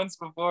said it once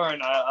before,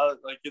 and I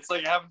like, it's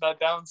like having that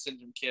Down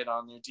syndrome kid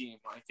on your team.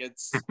 Like,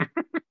 it's,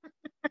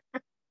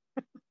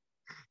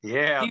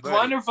 yeah, he's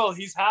wonderful.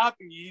 He's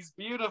happy. He's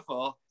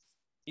beautiful.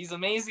 He's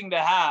amazing to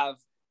have.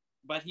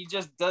 But he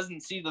just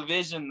doesn't see the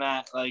vision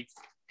that like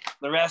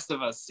the rest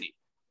of us see.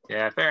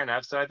 Yeah, fair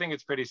enough. So I think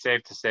it's pretty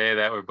safe to say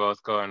that we're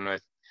both going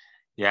with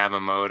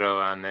Yamamoto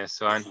on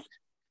this one.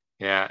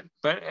 Yeah,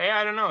 but hey,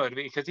 I don't know,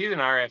 because he's an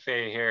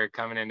RFA here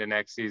coming into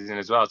next season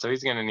as well. So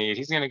he's going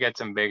to get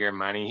some bigger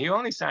money. He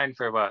only signed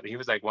for what? He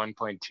was like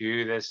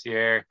 1.2 this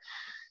year.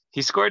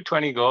 He scored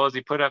 20 goals.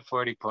 He put up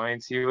 40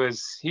 points. He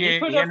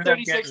put up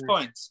 36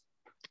 points.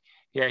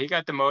 Yeah, he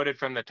got demoted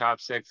from the top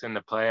 6 in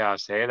the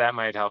playoffs. Hey, that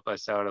might help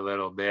us out a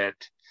little bit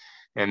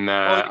in the.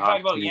 Oh, you're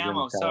talking about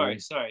Yamo.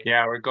 Sorry.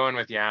 Yeah, we're going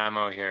with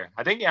Yamo here.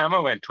 I think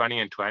Yamo went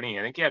 20-20.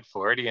 I think he had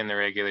 40 in the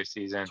regular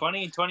season.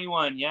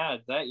 20-21. Yeah,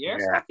 that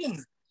year's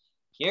fucking.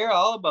 You're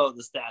all about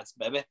the stats,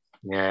 baby.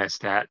 Yeah,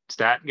 stat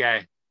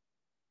guy.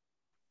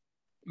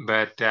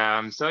 But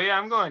so yeah,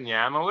 I'm going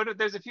Yamo.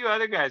 There's a few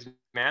other guys,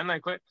 man.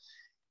 Like what?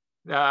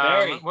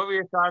 What were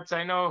your thoughts?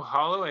 I know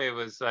Holloway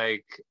was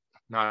like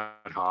not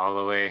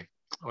Holloway.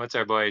 What's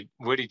our boy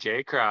Woody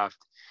Jaycroft?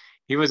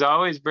 He was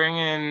always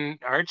bringing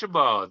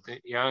Archibald,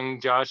 young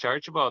Josh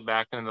Archibald,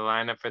 back into the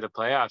lineup for the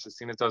playoffs. As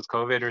soon as those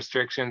COVID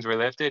restrictions were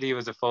lifted, he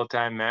was a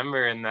full-time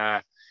member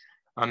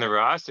on the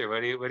roster.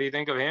 What do you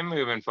think of him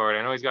moving forward?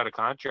 I know he's got a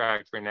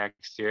contract for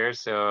next year,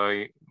 so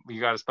you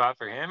got a spot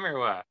for him or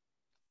what?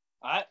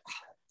 I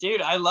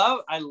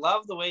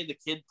love the way the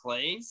kid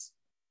plays,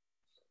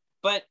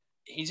 but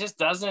he just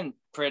doesn't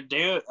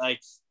produce.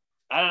 Like,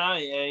 I don't know.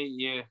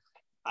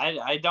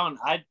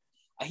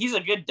 he's a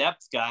good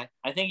depth guy.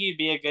 I think he'd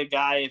be a good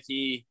guy if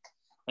he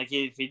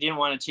didn't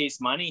want to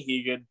chase money,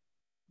 he could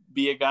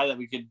be a guy that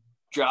we could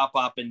drop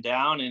up and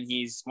down, and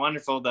he's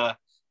wonderful to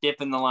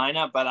dip in the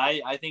lineup. But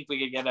I think we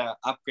could get an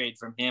upgrade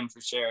from him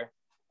for sure.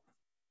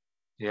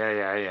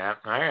 Yeah.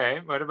 All right.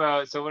 What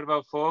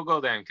about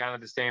Fogle then? Kind of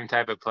the same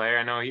type of player.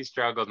 I know he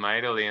struggled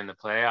mightily in the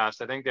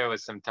playoffs. I think there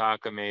was some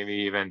talk of maybe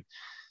even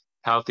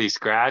healthy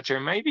scratch, or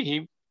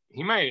maybe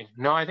he might.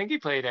 No, I think he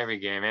played every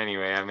game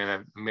anyway.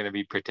 I'm gonna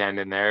be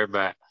pretending there,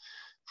 but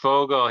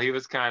Fogle, he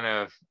was kind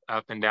of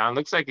up and down.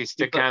 Looks like he's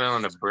still kind of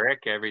on a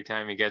brick every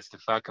time he gets the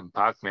fucking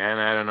puck, man.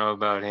 I don't know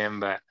about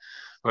him, but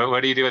what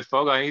do you do with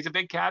Fogle? He's a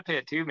big cap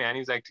hit too, man.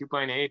 He's like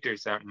 2.8 or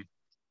something.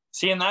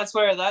 See, and that's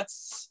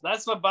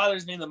what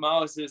bothers me the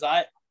most is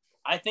I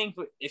think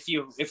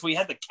if we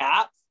had the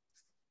cap,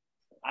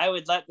 I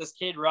would let this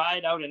kid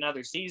ride out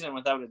another season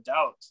without a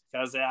doubt,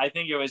 because I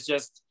think it was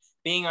just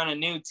being on a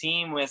new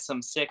team with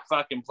some sick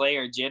fucking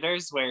player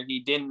jitters where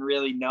he didn't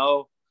really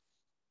know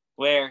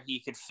where he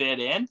could fit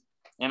in.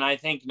 And I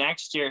think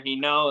next year he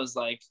knows,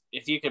 like,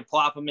 if you could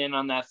plop him in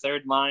on that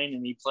third line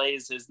and he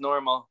plays his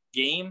normal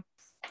game,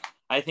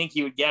 I think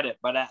he would get it.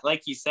 But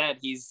like you said,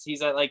 he's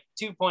at like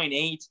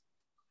 2.8.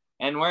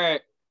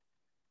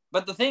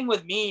 But the thing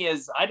with me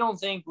is I don't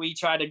think we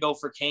try to go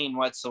for Kane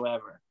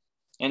whatsoever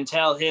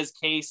until his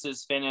case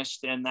is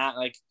finished. And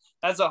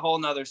that's a whole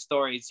nother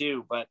story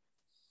too. But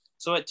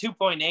so at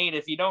 2.8,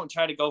 if you don't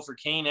try to go for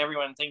Kane,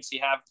 everyone thinks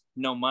you have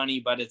no money,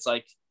 but it's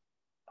like,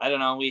 I don't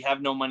know, we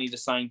have no money to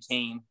sign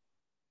Kane.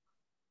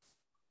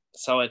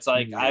 So it's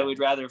like, yeah. I would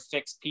rather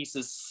fix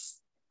pieces.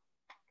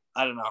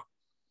 I don't know.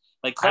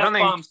 Like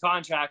Clefbaum's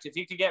contract, if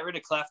you could get rid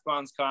of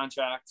Clefbaum's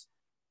contract,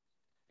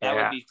 that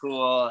would be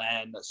cool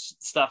and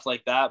stuff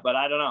like that. But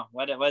I don't know.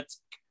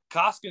 What's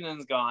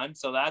Koskinen's gone,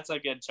 so that's a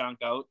good chunk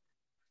out.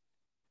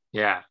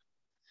 Yeah.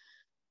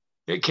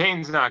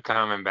 Kane's not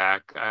coming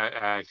back.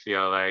 I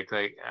feel like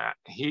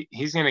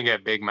he's gonna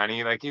get big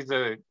money. Like, he's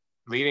the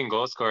leading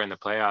goal scorer in the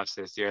playoffs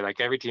this year.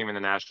 Like, every team in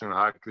the National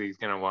Hockey League is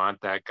gonna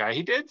want that guy.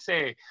 He did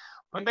say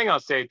one thing I'll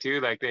say too.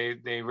 Like,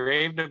 they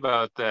raved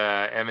about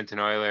the Edmonton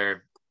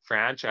Oilers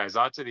franchise.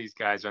 Lots of these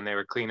guys when they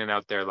were cleaning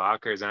out their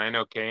lockers, and I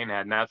know Kane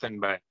had nothing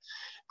but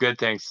good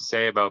things to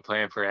say about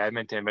playing for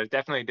Edmonton. But it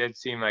definitely did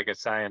seem like a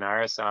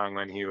sayonara song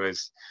when he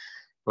was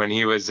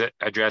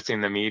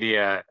addressing the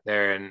media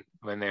there and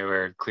when they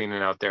were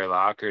cleaning out their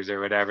lockers or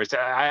wadatever. So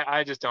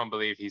I just don't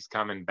believe he's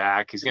coming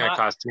back. He's going to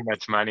cost too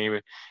much money,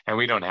 and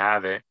we don't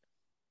have it.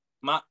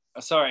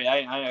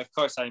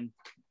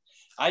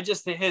 I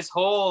just, his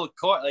whole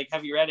court, like,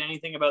 have you read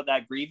anything about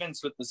that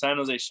grievance with the San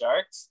Jose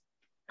Sharks?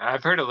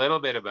 I've heard a little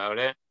bit about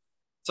it.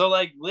 So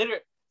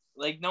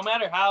no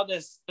matter how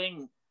this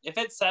thing, if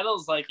it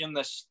settles like in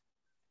the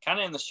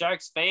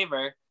Sharks'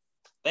 favor,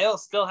 they'll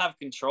still have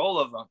control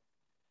of them.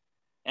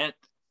 And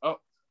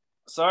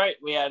sorry,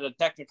 we had a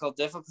technical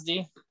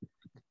difficulty.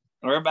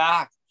 We're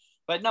back.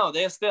 But no,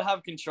 they'll still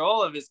have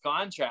control of his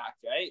contract,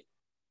 right?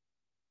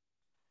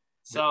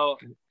 So,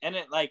 and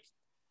it, like,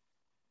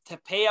 to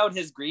pay out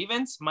his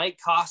grievance might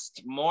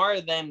cost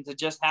more than to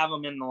just have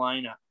him in the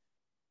lineup.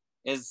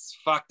 As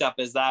fucked up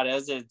as that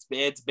is,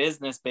 it's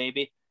business,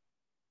 baby.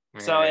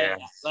 Yeah,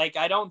 so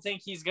I don't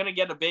think he's gonna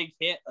get a big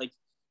hit. Like,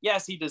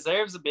 yes, he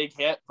deserves a big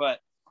hit, but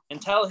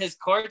until his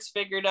court's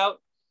figured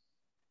out,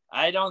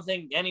 I don't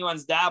think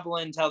anyone's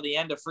dabbling until the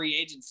end of free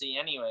agency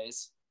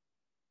anyways.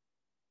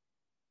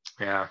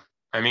 Yeah.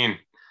 I mean,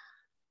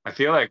 I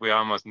feel like we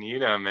almost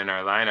need him in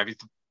our lineup. He's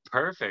the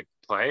perfect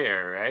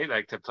player, right?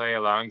 Like, to play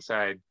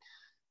alongside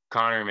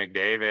Connor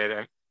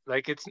McDavid.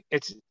 Like,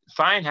 it's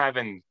fine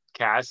having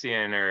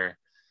Cassian or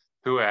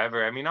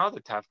whoever. I mean, all the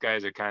tough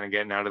guys are kind of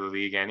getting out of the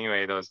league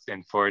anyway, those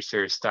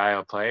enforcer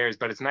style players,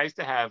 but it's nice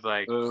to have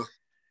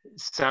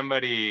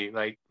somebody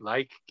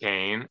like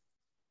Kane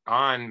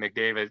on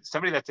McDavid,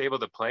 somebody that's able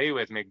to play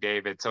with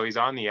McDavid. So he's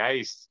on the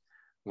ice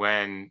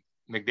when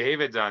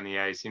McDavid's on the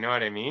ice. You know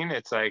what I mean?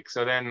 It's like,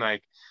 so then,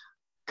 like,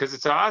 because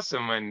it's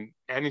awesome when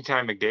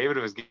anytime McDavid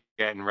was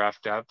getting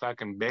roughed up,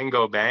 fucking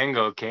bingo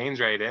bango, Kane's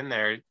right in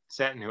there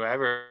setting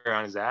whoever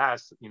on his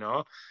ass, you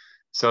know?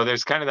 So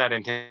there's kind of that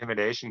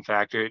intimidation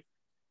factor.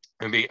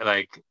 And be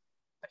like,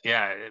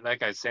 yeah,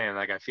 like I was saying,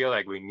 like, I feel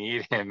like we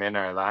need him in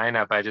our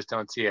lineup. I just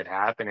don't see it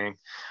happening,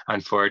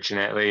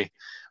 unfortunately.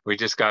 We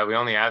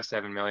only have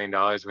 $7 million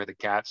worth of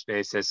cap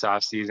space this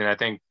offseason. I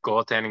think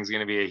goaltending is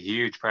going to be a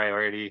huge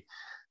priority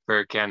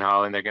for Ken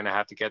Holland. They're going to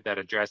have to get that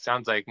addressed.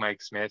 Sounds like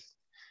Mike Smith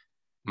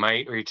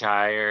might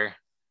retire,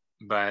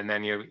 and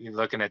then you're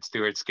looking at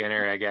Stuart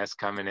Skinner, I guess,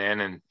 coming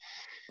in, and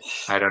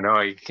I don't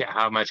know,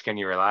 how much can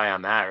you rely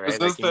on that, right?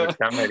 Like, you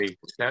need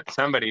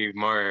somebody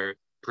more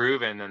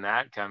proven than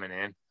that coming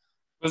in.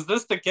 Was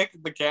this the kick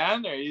of the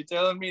can? Or are you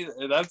telling me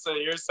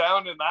you're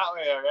sounding that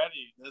way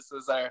already? This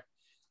is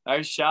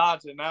our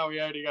shot, and now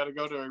we already got to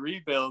go to a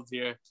rebuild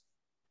here.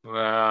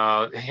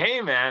 Well,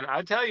 hey man,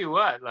 I'll tell you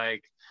what,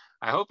 like,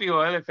 I hope you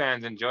Oiler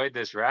fans enjoyed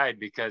this ride,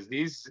 because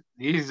these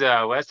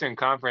Western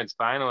Conference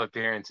final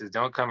appearances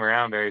don't come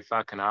around very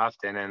fucking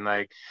often. And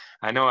like,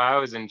 I know I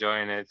was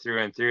enjoying it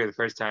through and through the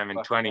first time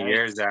in 20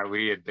 years Nice. that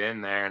we had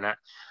been there, and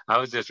I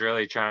was just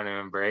really trying to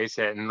embrace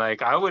it. And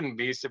like, I wouldn't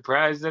be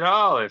surprised at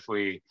all if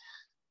we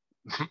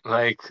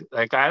like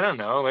I don't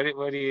know,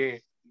 what do you,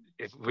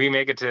 if we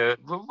make it to,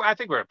 I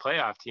think we're a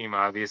playoff team,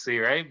 obviously,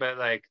 right? But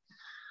like,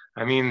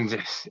 I mean,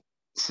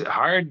 it's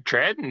hard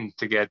treading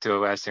to get to a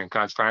Western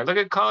Conference final. Look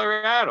at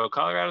Colorado.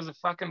 Colorado's a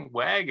fucking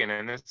wagon,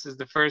 and this is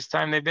the first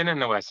time they've been in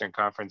the Western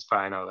Conference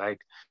final. Like,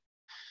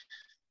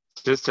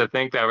 just to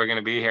think that we're going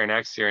to be here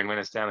next year and win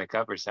a Stanley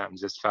Cup or something,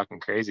 just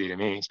fucking crazy to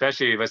me.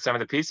 Especially with some of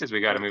the pieces we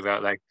got to move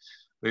out, like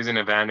losing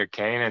Evander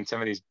Kane and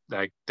some of these,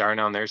 like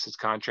Darnell Nurse's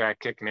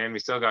contract kicking in. We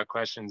still got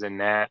questions in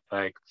net.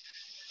 Like,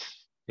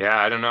 yeah,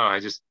 I don't know.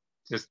 I just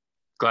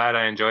glad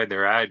I enjoyed the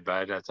ride,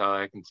 bud. That's all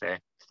I can say.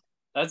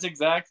 That's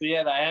exactly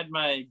it. I had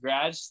my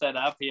garage set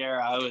up here.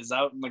 I was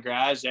out in the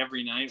garage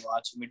every night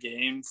watching the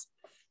games.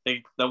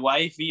 The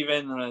wife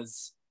even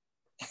was,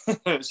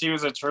 she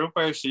was a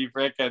trooper. She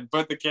freaking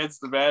put the kids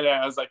to bed, and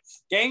I was like,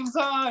 "Game's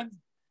on!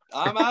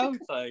 I'm out!"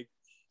 Like,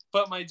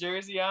 put my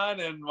jersey on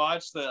and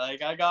watched it.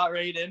 Like, I got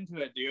right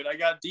into it, dude. I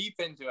got deep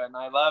into it, and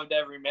I loved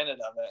every minute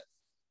of it.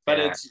 But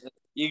Yeah. it's,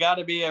 you got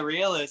to be a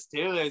realist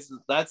too.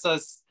 That's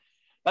us.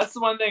 That's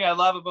the one thing I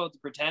love about the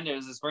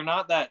Pretenders is we're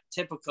not that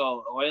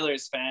typical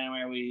Oilers fan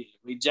where we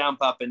jump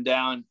up and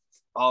down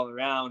all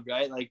around,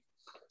 right? Like,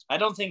 I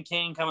don't think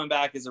Kane coming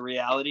back is a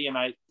reality,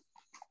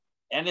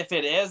 and if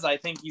it is, I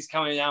think he's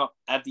coming out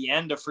at the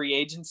end of free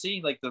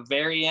agency, like the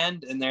very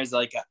end, and there's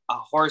like a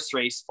horse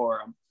race for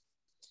him.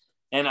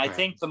 And I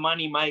think the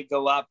money might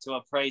go up to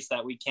a price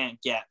that we can't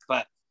get.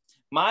 But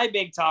my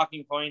big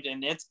talking point,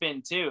 and it's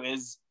been too,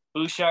 is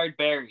Bouchard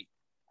Barrie.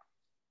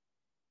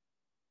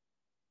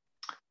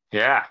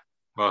 Yeah.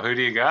 Well, who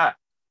do you got?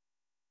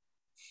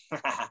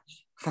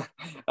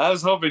 I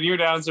was hoping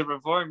you'd answer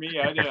before me.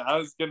 I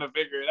was gonna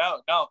figure it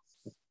out. No,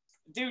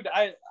 dude,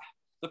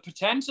 the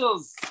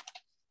potential's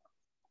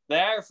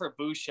there for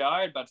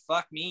Bouchard, but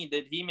fuck me,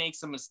 did he make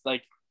some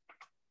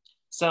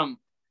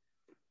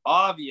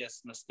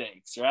obvious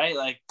mistakes, right?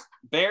 Like,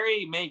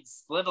 Barrie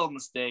makes little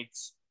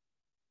mistakes.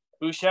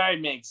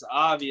 Bouchard makes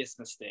obvious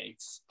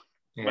mistakes.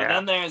 Yeah. But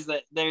then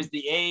there's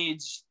the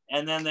age,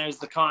 and then there's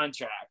the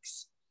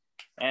contracts.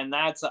 And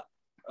that's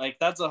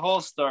a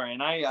whole story.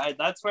 And I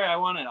that's where I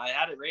wanted. I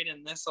had it right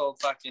in this old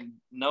fucking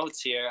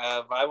notes here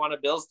of I want a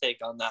Bills take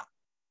on that.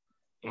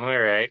 All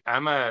right.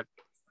 I'm a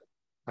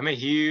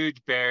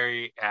huge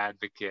Barrie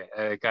advocate.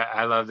 Like,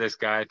 I love this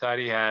guy. I thought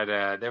he had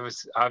there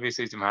was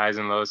obviously some highs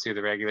and lows through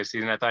the regular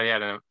season. I thought he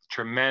had a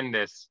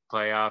tremendous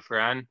playoff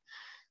run.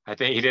 I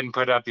think he didn't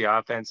put up the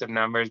offensive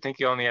numbers. I think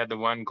he only had the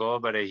one goal,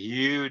 but a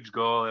huge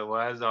goal it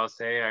was, I'll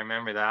say. I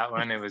remember that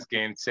one. It was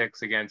game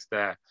 6 against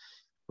the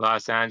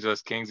Los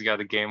Angeles Kings. He got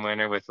the game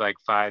winner with like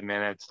 5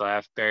 minutes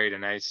left, buried a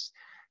nice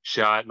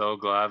shot, low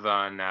glove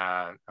on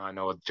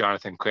old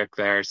Jonathan Quick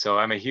there. So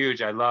I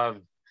love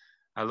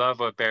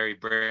what Barrie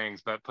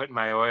brings, but putting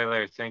my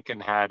Oiler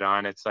thinking hat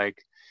on, it's like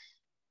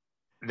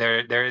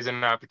there is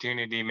an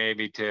opportunity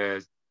maybe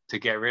to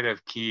get rid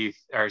of Keith,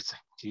 or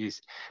to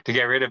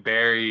get rid of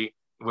Barrie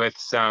with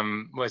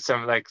some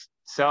like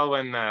sell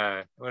when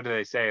the, what do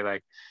they say,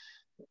 like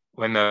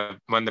when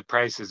the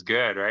price is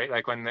good, right?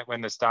 Like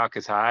when the stock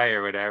is high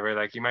or whatever,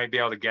 like you might be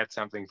able to get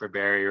something for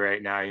Barrie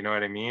right now. You know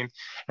what I mean?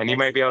 And you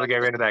might be able to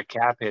get rid of that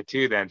cap hit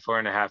too. Then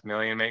 $4.5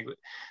 million,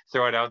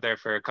 throw it out there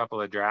for a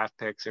couple of draft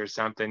picks or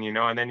something, you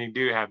know. And then you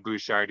do have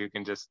Bouchard who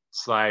can just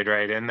slide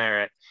right in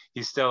there.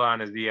 He's still on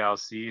his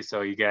ELC,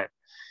 so you get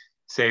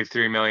save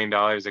 $3 million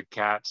of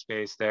cap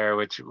space there,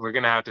 which we're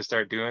gonna have to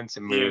start doing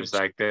some moves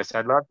like this.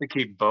 I'd love to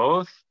keep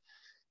both,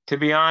 to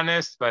be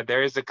honest, but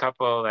there is a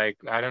couple, like,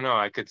 I don't know,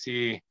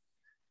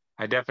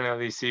 I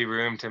definitely see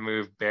room to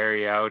move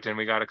Barrie out, and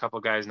we got a couple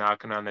guys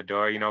knocking on the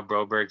door. You know,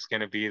 Broberg's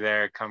going to be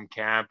there come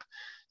camp.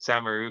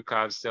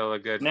 Samarukov's still a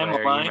good player.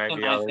 He might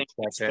be able to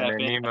step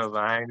in. And Nima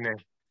Line,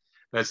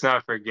 let's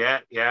not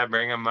forget. Yeah,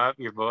 bring him up,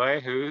 your boy.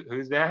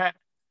 Who's that?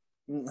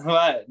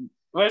 What?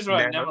 Which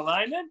one?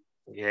 Nemalainen?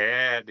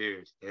 Yeah,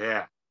 dude.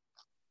 Yeah.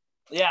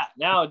 Yeah.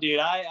 No,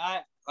 dude.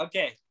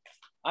 Okay.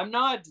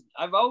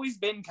 I've always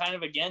been kind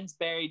of against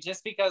Barrie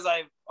just because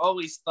I've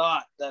always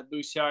thought that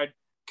Bouchard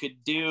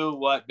could do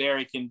what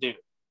Barrie can do,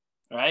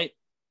 right?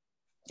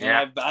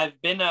 Yeah.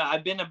 And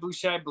I've been a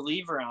Bouchard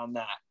believer on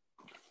that.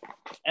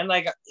 And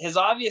like his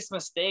obvious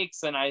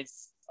mistakes, and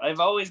I've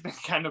always been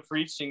kind of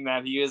preaching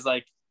that he was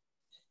like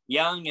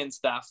young and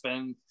stuff.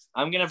 And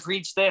I'm gonna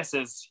preach this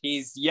as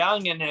he's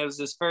young and it was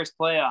his first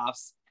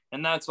playoffs,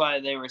 and that's why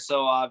they were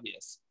so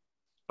obvious.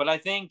 But I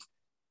think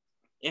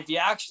if you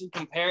actually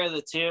compare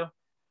the two,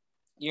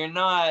 you're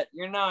not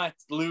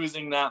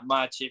losing that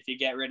much if you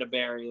get rid of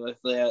Barrie with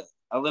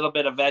a little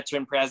bit of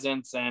veteran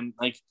presence, and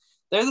like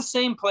they're the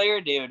same player,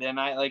 dude. And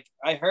I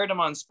heard him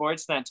on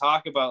Sportsnet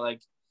talk about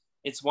like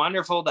it's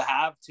wonderful to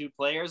have two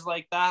players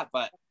like that,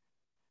 but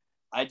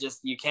I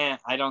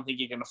don't think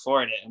you can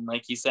afford it. And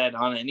like he said,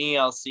 on an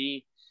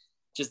ELC,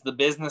 just the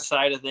business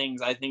side of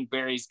things, I think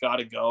Barry's got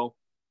to go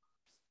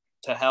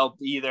to help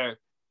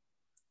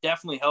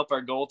definitely help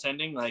our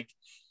goaltending. Like,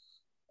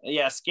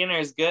 yeah, Skinner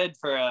is good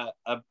for a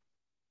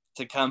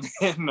to come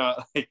in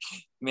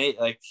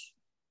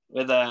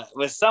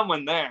with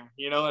someone there.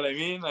 You know what I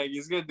mean? Like,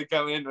 he's good to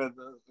come in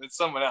with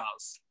someone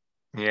else.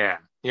 Yeah.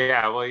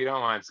 Well, you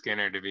don't want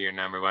Skinner to be your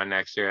number one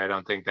next year. I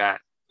don't think that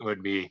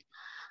would be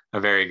a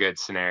very good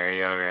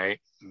scenario, right?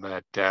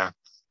 But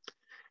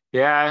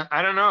yeah,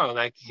 I don't know.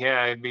 Like,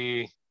 yeah, it'd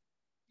be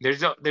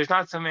there's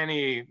not so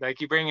many, like,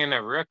 you bring in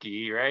a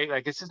rookie, right?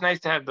 Like, it's just nice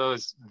to have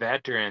those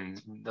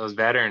veterans,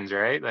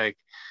 right? Like,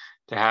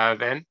 to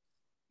have, and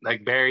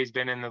like Barry's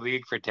been in the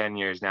league for 10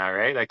 years now,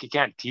 right? Like, you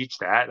can't teach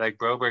that. Like,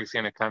 Broberg's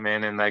going to come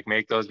in and like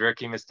make those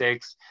rookie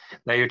mistakes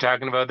that you're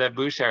talking about that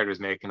Bouchard was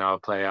making all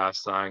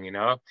playoffs long,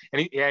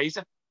 And he's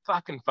a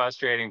fucking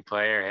frustrating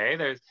player. Hey,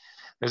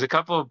 there's a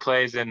couple of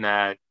plays in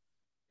the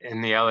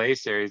LA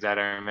series that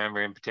I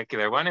remember in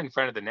particular. One in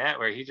front of the net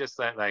where he just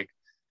let like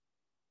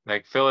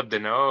Philip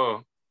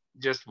Deneau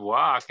just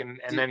walk, and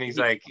then he's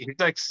like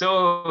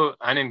so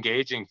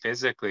unengaging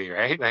physically,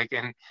 right? Like,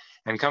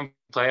 and come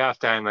playoff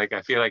time, like,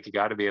 I feel like you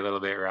got to be a little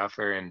bit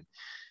rougher, and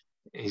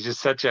he's just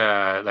such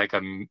a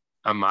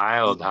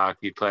mild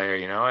hockey player,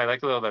 I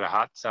like a little bit of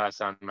hot sauce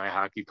on my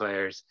hockey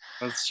players.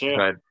 That's true.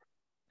 But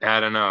I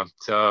don't know.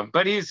 So,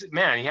 but he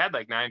had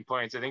like 9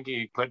 points. I think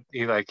he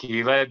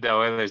led the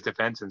Oilers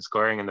defense in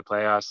scoring in the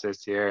playoffs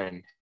this year,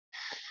 and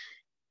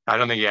I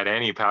don't think he had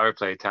any power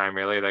play time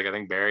really. Like, I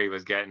think Barry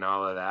was getting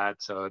all of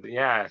that. So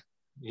yeah,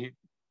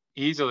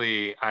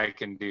 easily I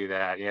can do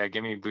that. Yeah,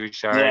 give me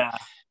Bouchard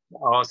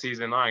all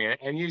season long.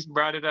 And you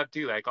brought it up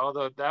too. Like,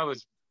 although that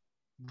was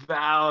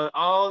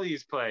all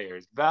these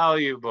players,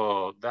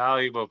 valuable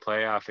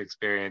playoff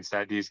experience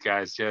that these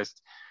guys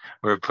just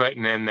were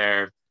putting in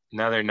there,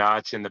 another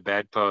notch in the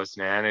bedpost,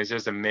 man. It's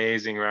just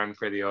amazing run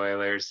for the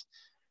Oilers.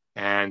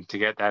 And to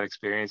get that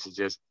experience is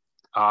just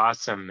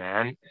awesome,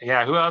 man.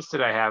 Yeah, who else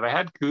did I have? I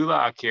had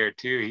Kulak here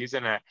too. He's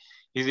a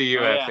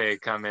UFA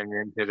coming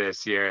into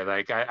this year.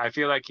 Like, I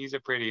feel like he's a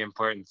pretty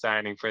important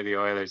signing for the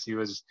Oilers. He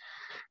was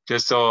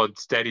just sold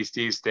steady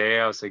Steve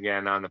Staios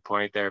again on the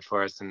point there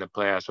for us in the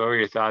playoffs. What were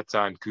your thoughts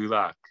on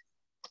Kulak?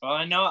 Well,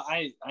 I know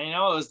it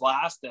was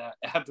last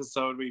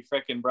episode we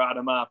freaking brought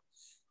him up,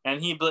 and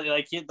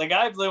the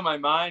guy blew my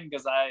mind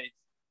because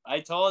I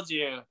told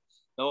you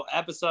the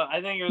episode,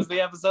 I think it was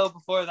the episode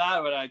before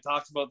that when I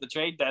talked about the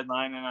trade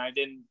deadline, and I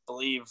didn't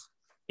believe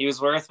he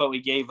was worth what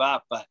we gave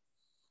up, but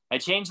I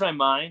changed my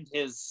mind.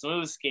 His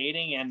smooth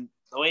skating and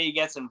the way he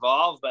gets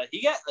involved, but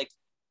he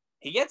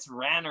gets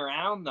ran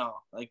around though.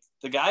 Like,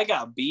 the guy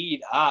got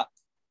beat up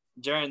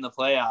during the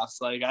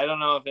playoffs. Like, I don't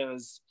know if it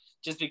was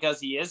just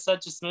because he is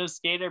such a smooth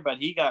skater, but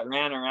he got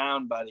ran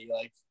around, buddy.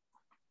 Like,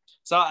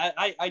 so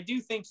I do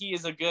think he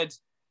is a good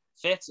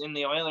fit in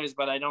the Oilers,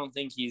 but I don't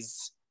think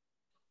he's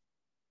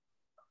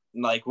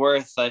like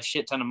worth a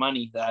shit ton of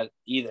money that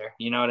either.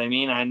 You know what I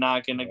mean? I'm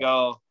not gonna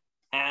go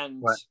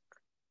and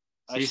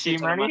a shit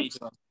ton of money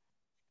to him.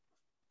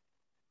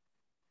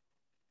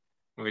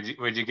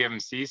 Would you give him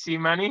CC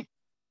money?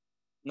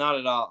 Not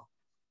at all.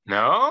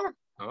 No?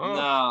 Oh.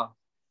 No.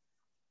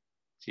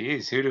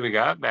 Jeez, who do we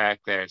got back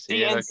there? So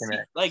you're looking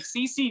at like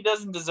CC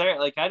doesn't deserve.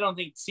 Like, I don't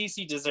think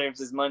CC deserves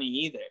his money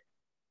either.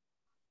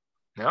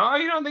 No,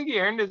 you don't think he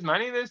earned his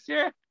money this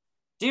year?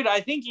 Dude,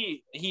 I think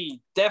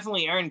he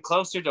definitely earned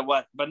closer to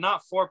what, but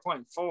not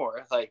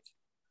 4.4. Like,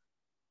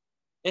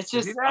 it's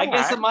just, I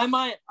guess in my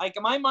mind, like,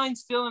 my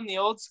mind's still in the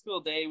old school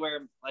day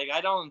where, like,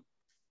 I don't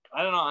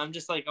know. I'm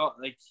just like, oh,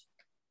 like,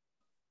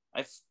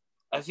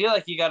 I feel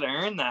like you got to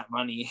earn that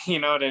money. You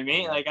know what I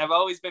mean? Like, I've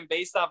always been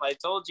based off, I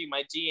told you,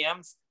 my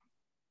GMs,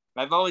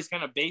 I've always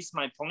kind of based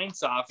my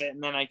points off it.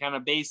 And then I kind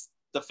of base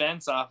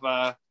defense off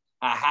a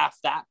half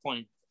that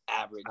point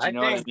average. You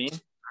know what I mean?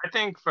 I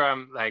think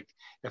from, like,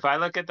 if I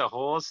look at the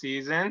whole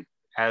season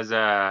as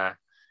a,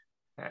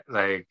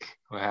 like,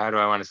 how do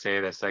I want to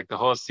say this? Like, the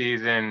whole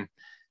season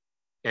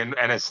in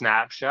a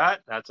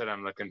snapshot, that's what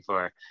I'm looking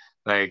for.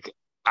 Like,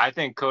 I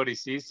think Cody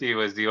Ceci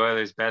was the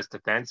Oilers' best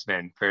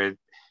defenseman for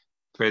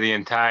the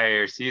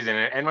entire season.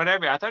 And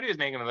whatever, I thought he was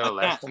making a little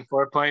less than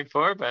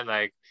 4.4, but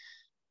like,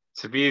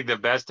 to be the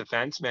best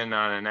defenseman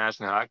on a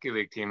National Hockey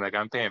League team, like,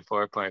 I'm paying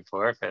 4.4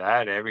 for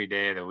that every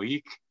day of the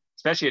week,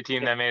 especially a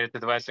team that made it to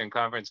the Western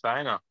Conference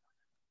Final.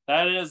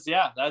 That is,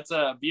 yeah, that's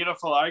a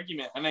beautiful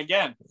argument. And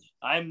again,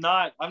 I'm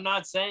not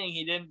saying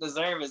he didn't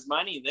deserve his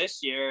money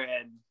this year,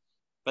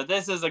 but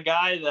this is a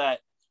guy that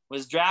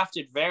was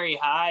drafted very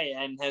high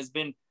and has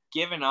been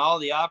given all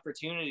the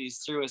opportunities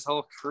through his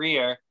whole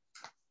career.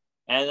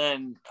 And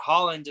then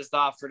Holland just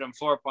offered him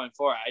 4.4.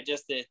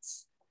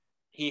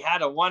 He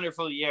had a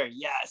wonderful year,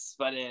 yes,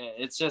 but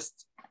it's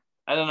just,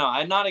 I don't know.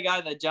 I'm not a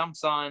guy that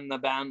jumps on the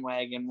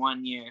bandwagon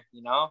 1 year,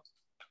 you know?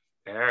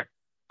 Fair.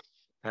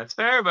 That's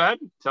fair, bud.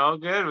 It's all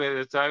good.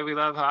 That's why we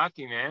love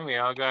hockey, man. We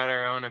all got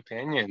our own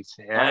opinions.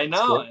 Yeah, I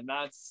know, and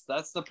that's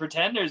the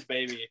Pretenders,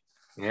 baby.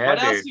 Yeah,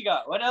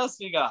 what else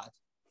we got?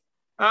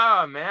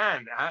 Oh,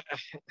 man.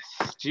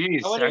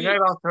 Geez, I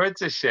got all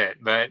sorts of shit,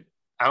 but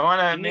I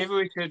want to, maybe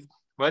we should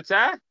What's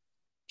that?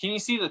 Can you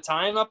see the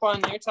time up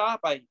on your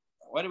top?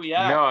 What are we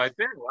at? No, it's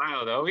been a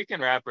while though. We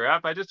can wrap her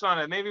up. I just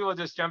want to maybe we'll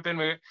just jump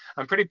in.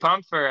 I'm pretty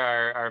pumped for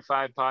our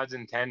 5 pods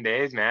in 10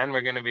 days, man.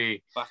 We're gonna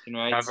be Fucking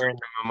right. covering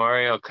the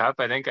Memorial Cup.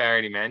 I think I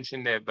already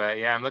mentioned it, but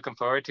yeah, I'm looking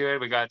forward to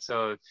it. We got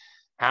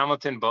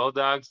Hamilton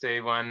Bulldogs.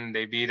 They won.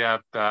 They beat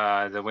up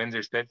the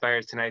Windsor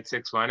Spitfires tonight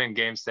 6-1 in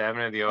Game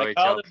 7 of the I OHL.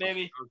 called it,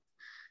 baby.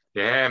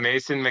 Yeah,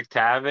 Mason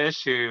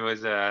McTavish, who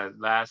was a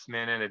last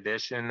minute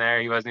addition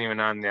there. He wasn't even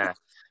on the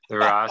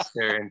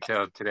roster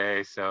until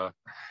today, so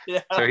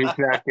Yeah. so he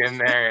snuck in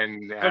there,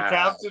 and the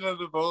captain of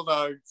the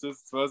Bulldogs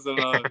just wasn't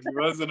he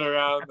wasn't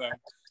around there.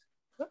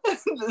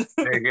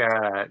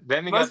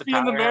 Then we must got the be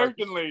in the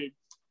American League.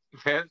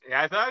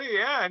 I thought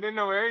I didn't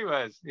know where he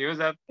was. He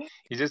was up.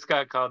 He just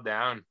got called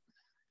down.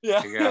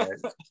 Yeah.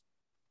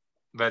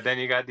 But then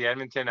you got the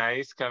Edmonton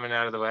Ice coming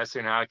out of the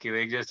Western Hockey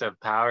League, just a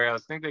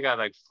powerhouse. I think they got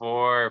like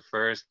 4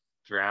 first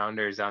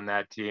rounders on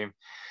that team.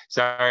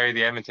 Sorry,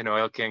 the Edmonton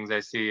Oil Kings.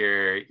 I see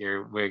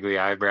your wiggly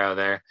eyebrow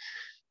there.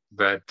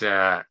 But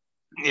yeah,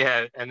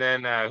 and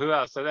then who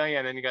else? So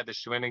then you got the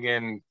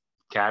Shawinigan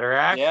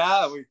Cataracts.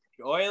 Yeah,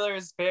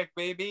 Oilers pick,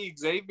 baby.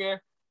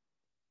 Xavier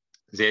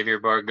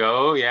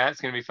Bourgault. Yeah, it's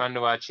gonna be fun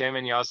to watch him.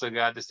 And you also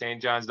got the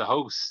St. John's, the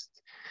host.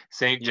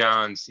 St.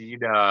 John's Sea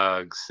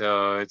Dogs.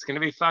 So it's going to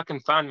be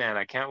fucking fun, man.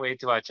 I can't wait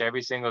to watch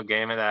every single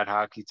game of that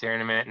hockey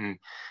tournament and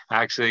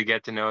actually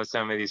get to know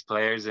some of these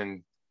players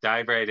and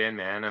dive right in,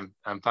 man.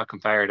 I'm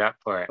fucking fired up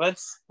for it.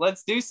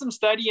 Let's do some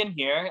studying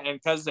here, and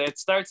because it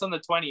starts on the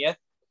 20th,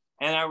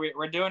 and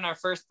we're doing our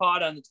first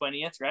pod on the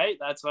 20th, right?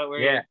 That's what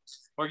we're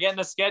getting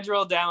a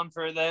schedule down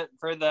for the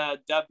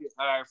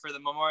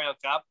Memorial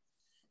Cup,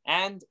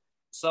 and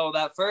so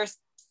that first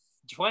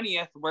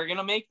 20th, we're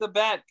gonna make the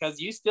bet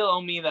because you still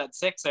owe me that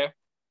Sixer,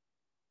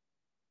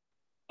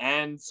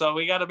 and so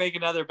we got to make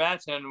another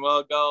bet, and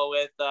we'll go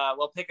with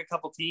we'll pick a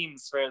couple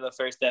teams for the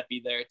first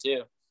epi there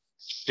too.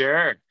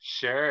 Sure.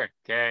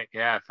 Okay,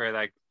 yeah,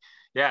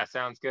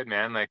 sounds good,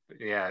 man. Like,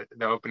 yeah,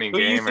 the opening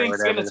game. Who do you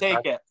think's gonna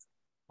take it?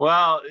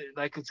 Well,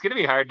 like, it's gonna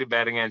be hard to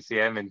bet against the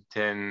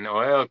Edmonton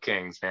Oil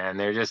Kings, man.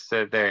 They're just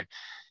they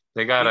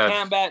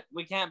got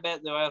we can't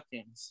bet the Oil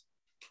Kings.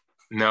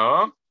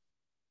 No.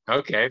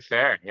 Okay,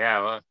 fair.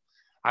 Yeah, well,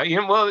 I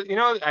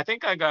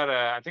think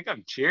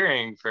I'm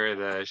cheering for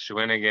the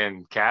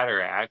Shawinigan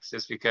Cataracts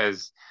just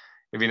because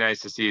it'd be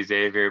nice to see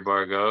Xavier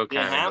Bourgault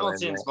kind of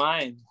Hamilton's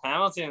mine.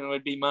 Hamilton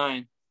would be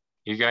mine.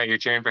 You're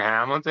cheering for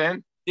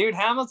Hamilton? Dude,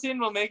 Hamilton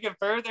will make it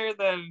further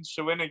than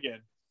Shawinigan.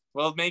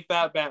 We'll make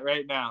that bet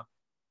right now.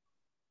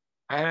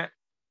 I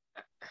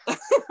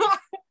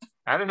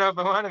don't know if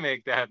I want to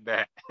make that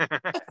bet.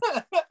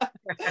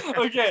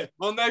 Okay,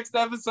 well, next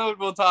episode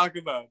we'll talk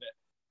about it.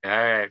 All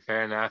right,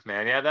 fair enough,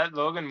 man. Yeah, that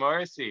Logan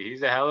Morrissey,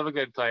 he's a hell of a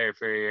good player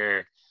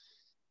for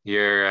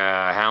your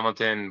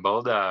Hamilton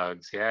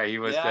Bulldogs. Yeah, he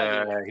won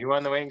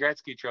the Wayne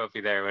Gretzky Trophy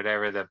there,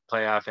 whatever, the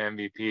playoff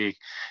MVP.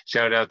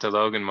 Shout out to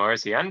Logan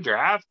Morrissey,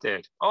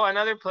 undrafted. Oh,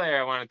 another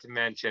player I wanted to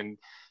mention.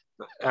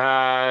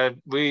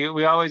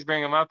 We always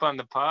bring him up on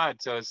the pod.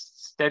 So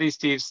Steady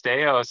Steve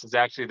Staios is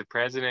actually the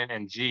president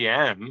and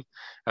GM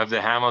of the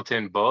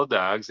Hamilton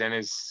Bulldogs, and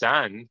his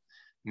son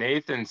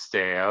Nathan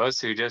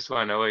Staios, who just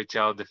won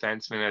OHL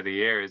Defenseman of the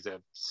Year, is a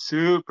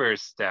super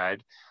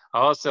stud,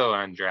 also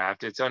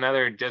undrafted. So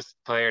another just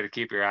player to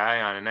keep your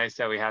eye on. And nice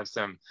that we have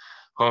some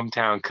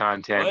hometown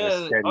content.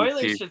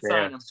 Oilers should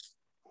sign him.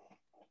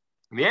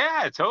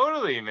 Yeah,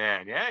 totally,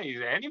 man. Yeah,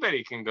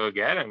 anybody can go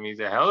get him. He's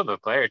a hell of a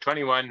player.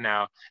 21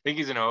 now. I think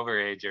he's an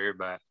overager,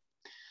 but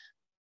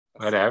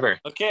whatever.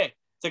 Okay,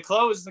 to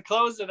close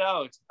it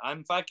out,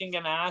 I'm fucking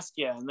gonna ask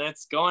you, and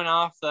that's going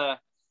off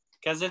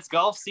because it's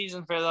golf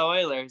season for the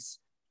Oilers.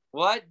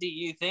 What do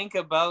you think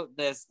about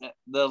this,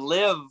 the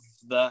LIV,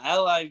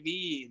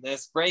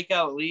 this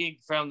breakout league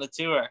from the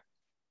tour?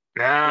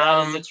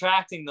 That is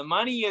attracting the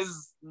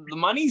money's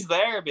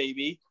there,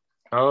 baby.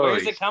 Where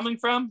is it coming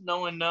from?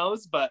 No one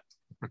knows, but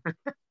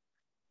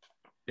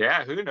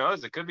yeah, who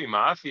knows? It could be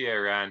mafia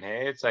around.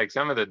 Hey, it's like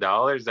some of the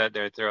dollars that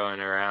they're throwing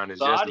around is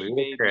just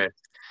ludicrous. Baby.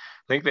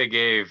 I think they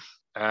gave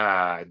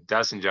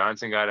Dustin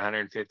Johnson got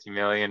 150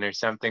 million or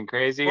something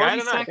crazy. I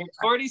don't know.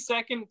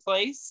 42nd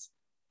place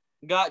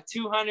got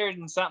 200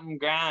 and something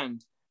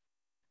grand.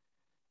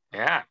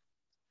 Yeah.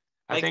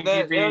 I think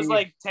it was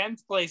like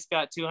 10th place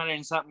got 200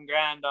 and something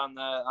grand on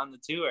the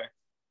tour.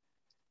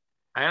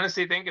 I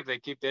honestly think if they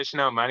keep dishing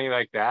out money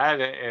like that,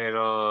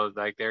 it'll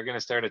they're going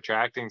to start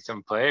attracting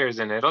some players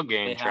and it'll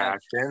gain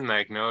traction.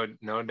 Like no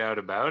doubt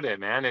about it,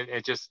 man.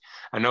 It's just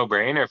a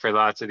no-brainer for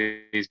lots of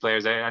these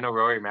players. I know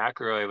Rory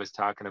McIlroy was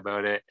talking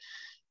about it,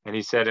 and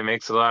he said it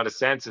makes a lot of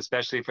sense,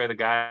 especially for the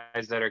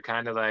guys that are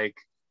kind of like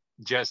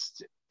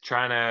just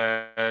trying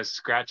to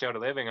scratch out a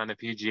living on the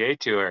PGA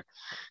Tour,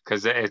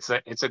 because it's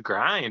a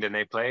grind, and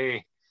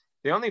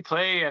they only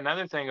play,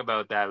 another thing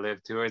about that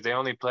live tour is they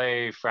only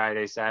play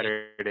Friday,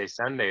 Saturday,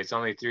 Sunday. It's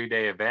only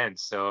 3-day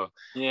events. So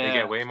they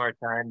get way more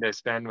time to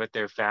spend with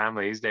their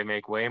families. They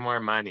make way more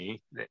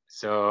money.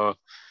 So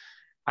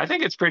I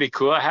think it's pretty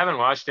cool. I haven't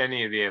watched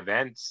any of the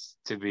events,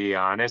 to be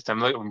honest.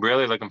 I'm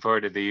really looking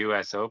forward to the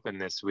U.S. Open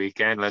this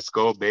weekend. Let's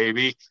go,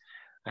 baby.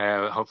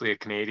 Hopefully a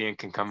Canadian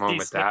can come home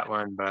with that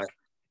one. But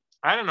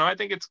I don't know. I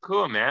think it's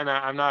cool, man.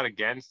 I'm not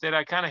against it.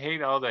 I kind of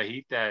hate all the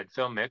heat that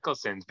Phil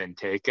Mickelson's been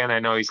taking. I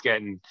know he's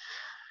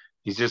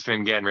just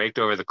been getting raked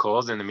over the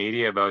coals in the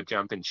media about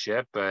jumping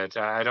ship, but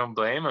I don't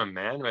blame him,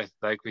 man. With,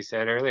 like we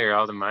said earlier,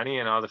 all the money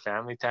and all the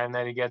family time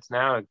that he gets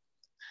now,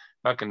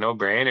 fucking no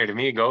brainer to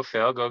me. Go,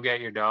 Phil. Go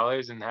get your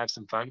dollars and have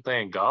some fun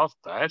playing golf,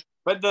 bud.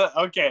 But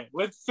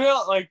with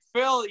Phil,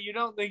 Phil, you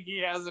don't think he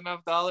has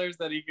enough dollars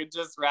that he could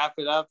just wrap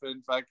it up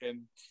and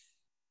fucking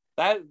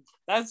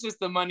that's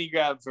just a money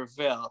grab for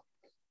Phil.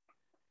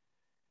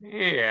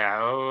 Yeah,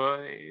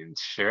 well,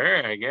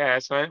 sure, I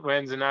guess.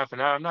 When's enough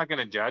enough? I'm not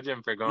gonna judge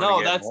him for going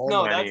to get more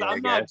money, I'm I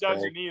not guess.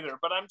 judging either,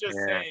 but I'm just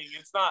Yeah. saying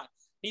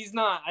he's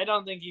not, I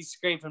don't think he's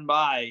scraping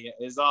by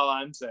is all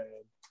I'm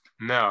saying.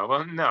 No,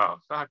 well, no,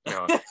 fuck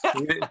no.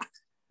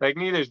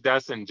 Neither's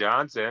Dustin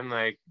Johnson.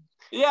 Like,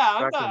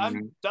 yeah,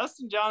 fucking,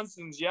 Dustin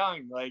Johnson's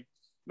young. Like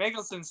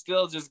Mickelson's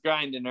still just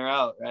grinding her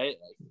out, right?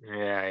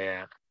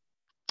 yeah.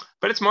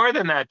 But it's more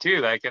than that too.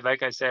 Like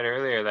I said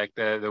earlier, like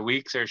the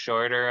weeks are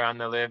shorter on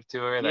the live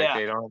tour.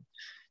 Like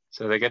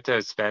so they get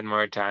to spend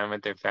more time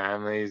with their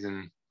families,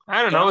 and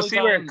I don't know. We'll Family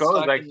see where it time's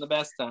goes. Like, the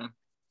best time.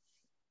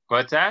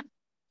 What's that?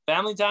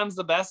 Family time's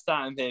the best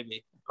time,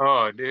 baby.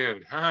 Oh,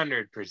 dude,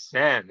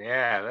 100%.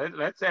 Yeah,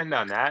 let's end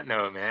on that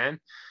note, man.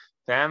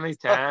 Family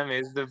time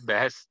is the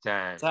best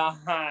time.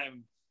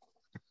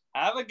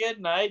 Have a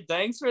good night.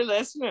 Thanks for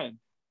listening.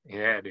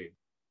 Yeah, dude.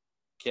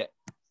 Okay.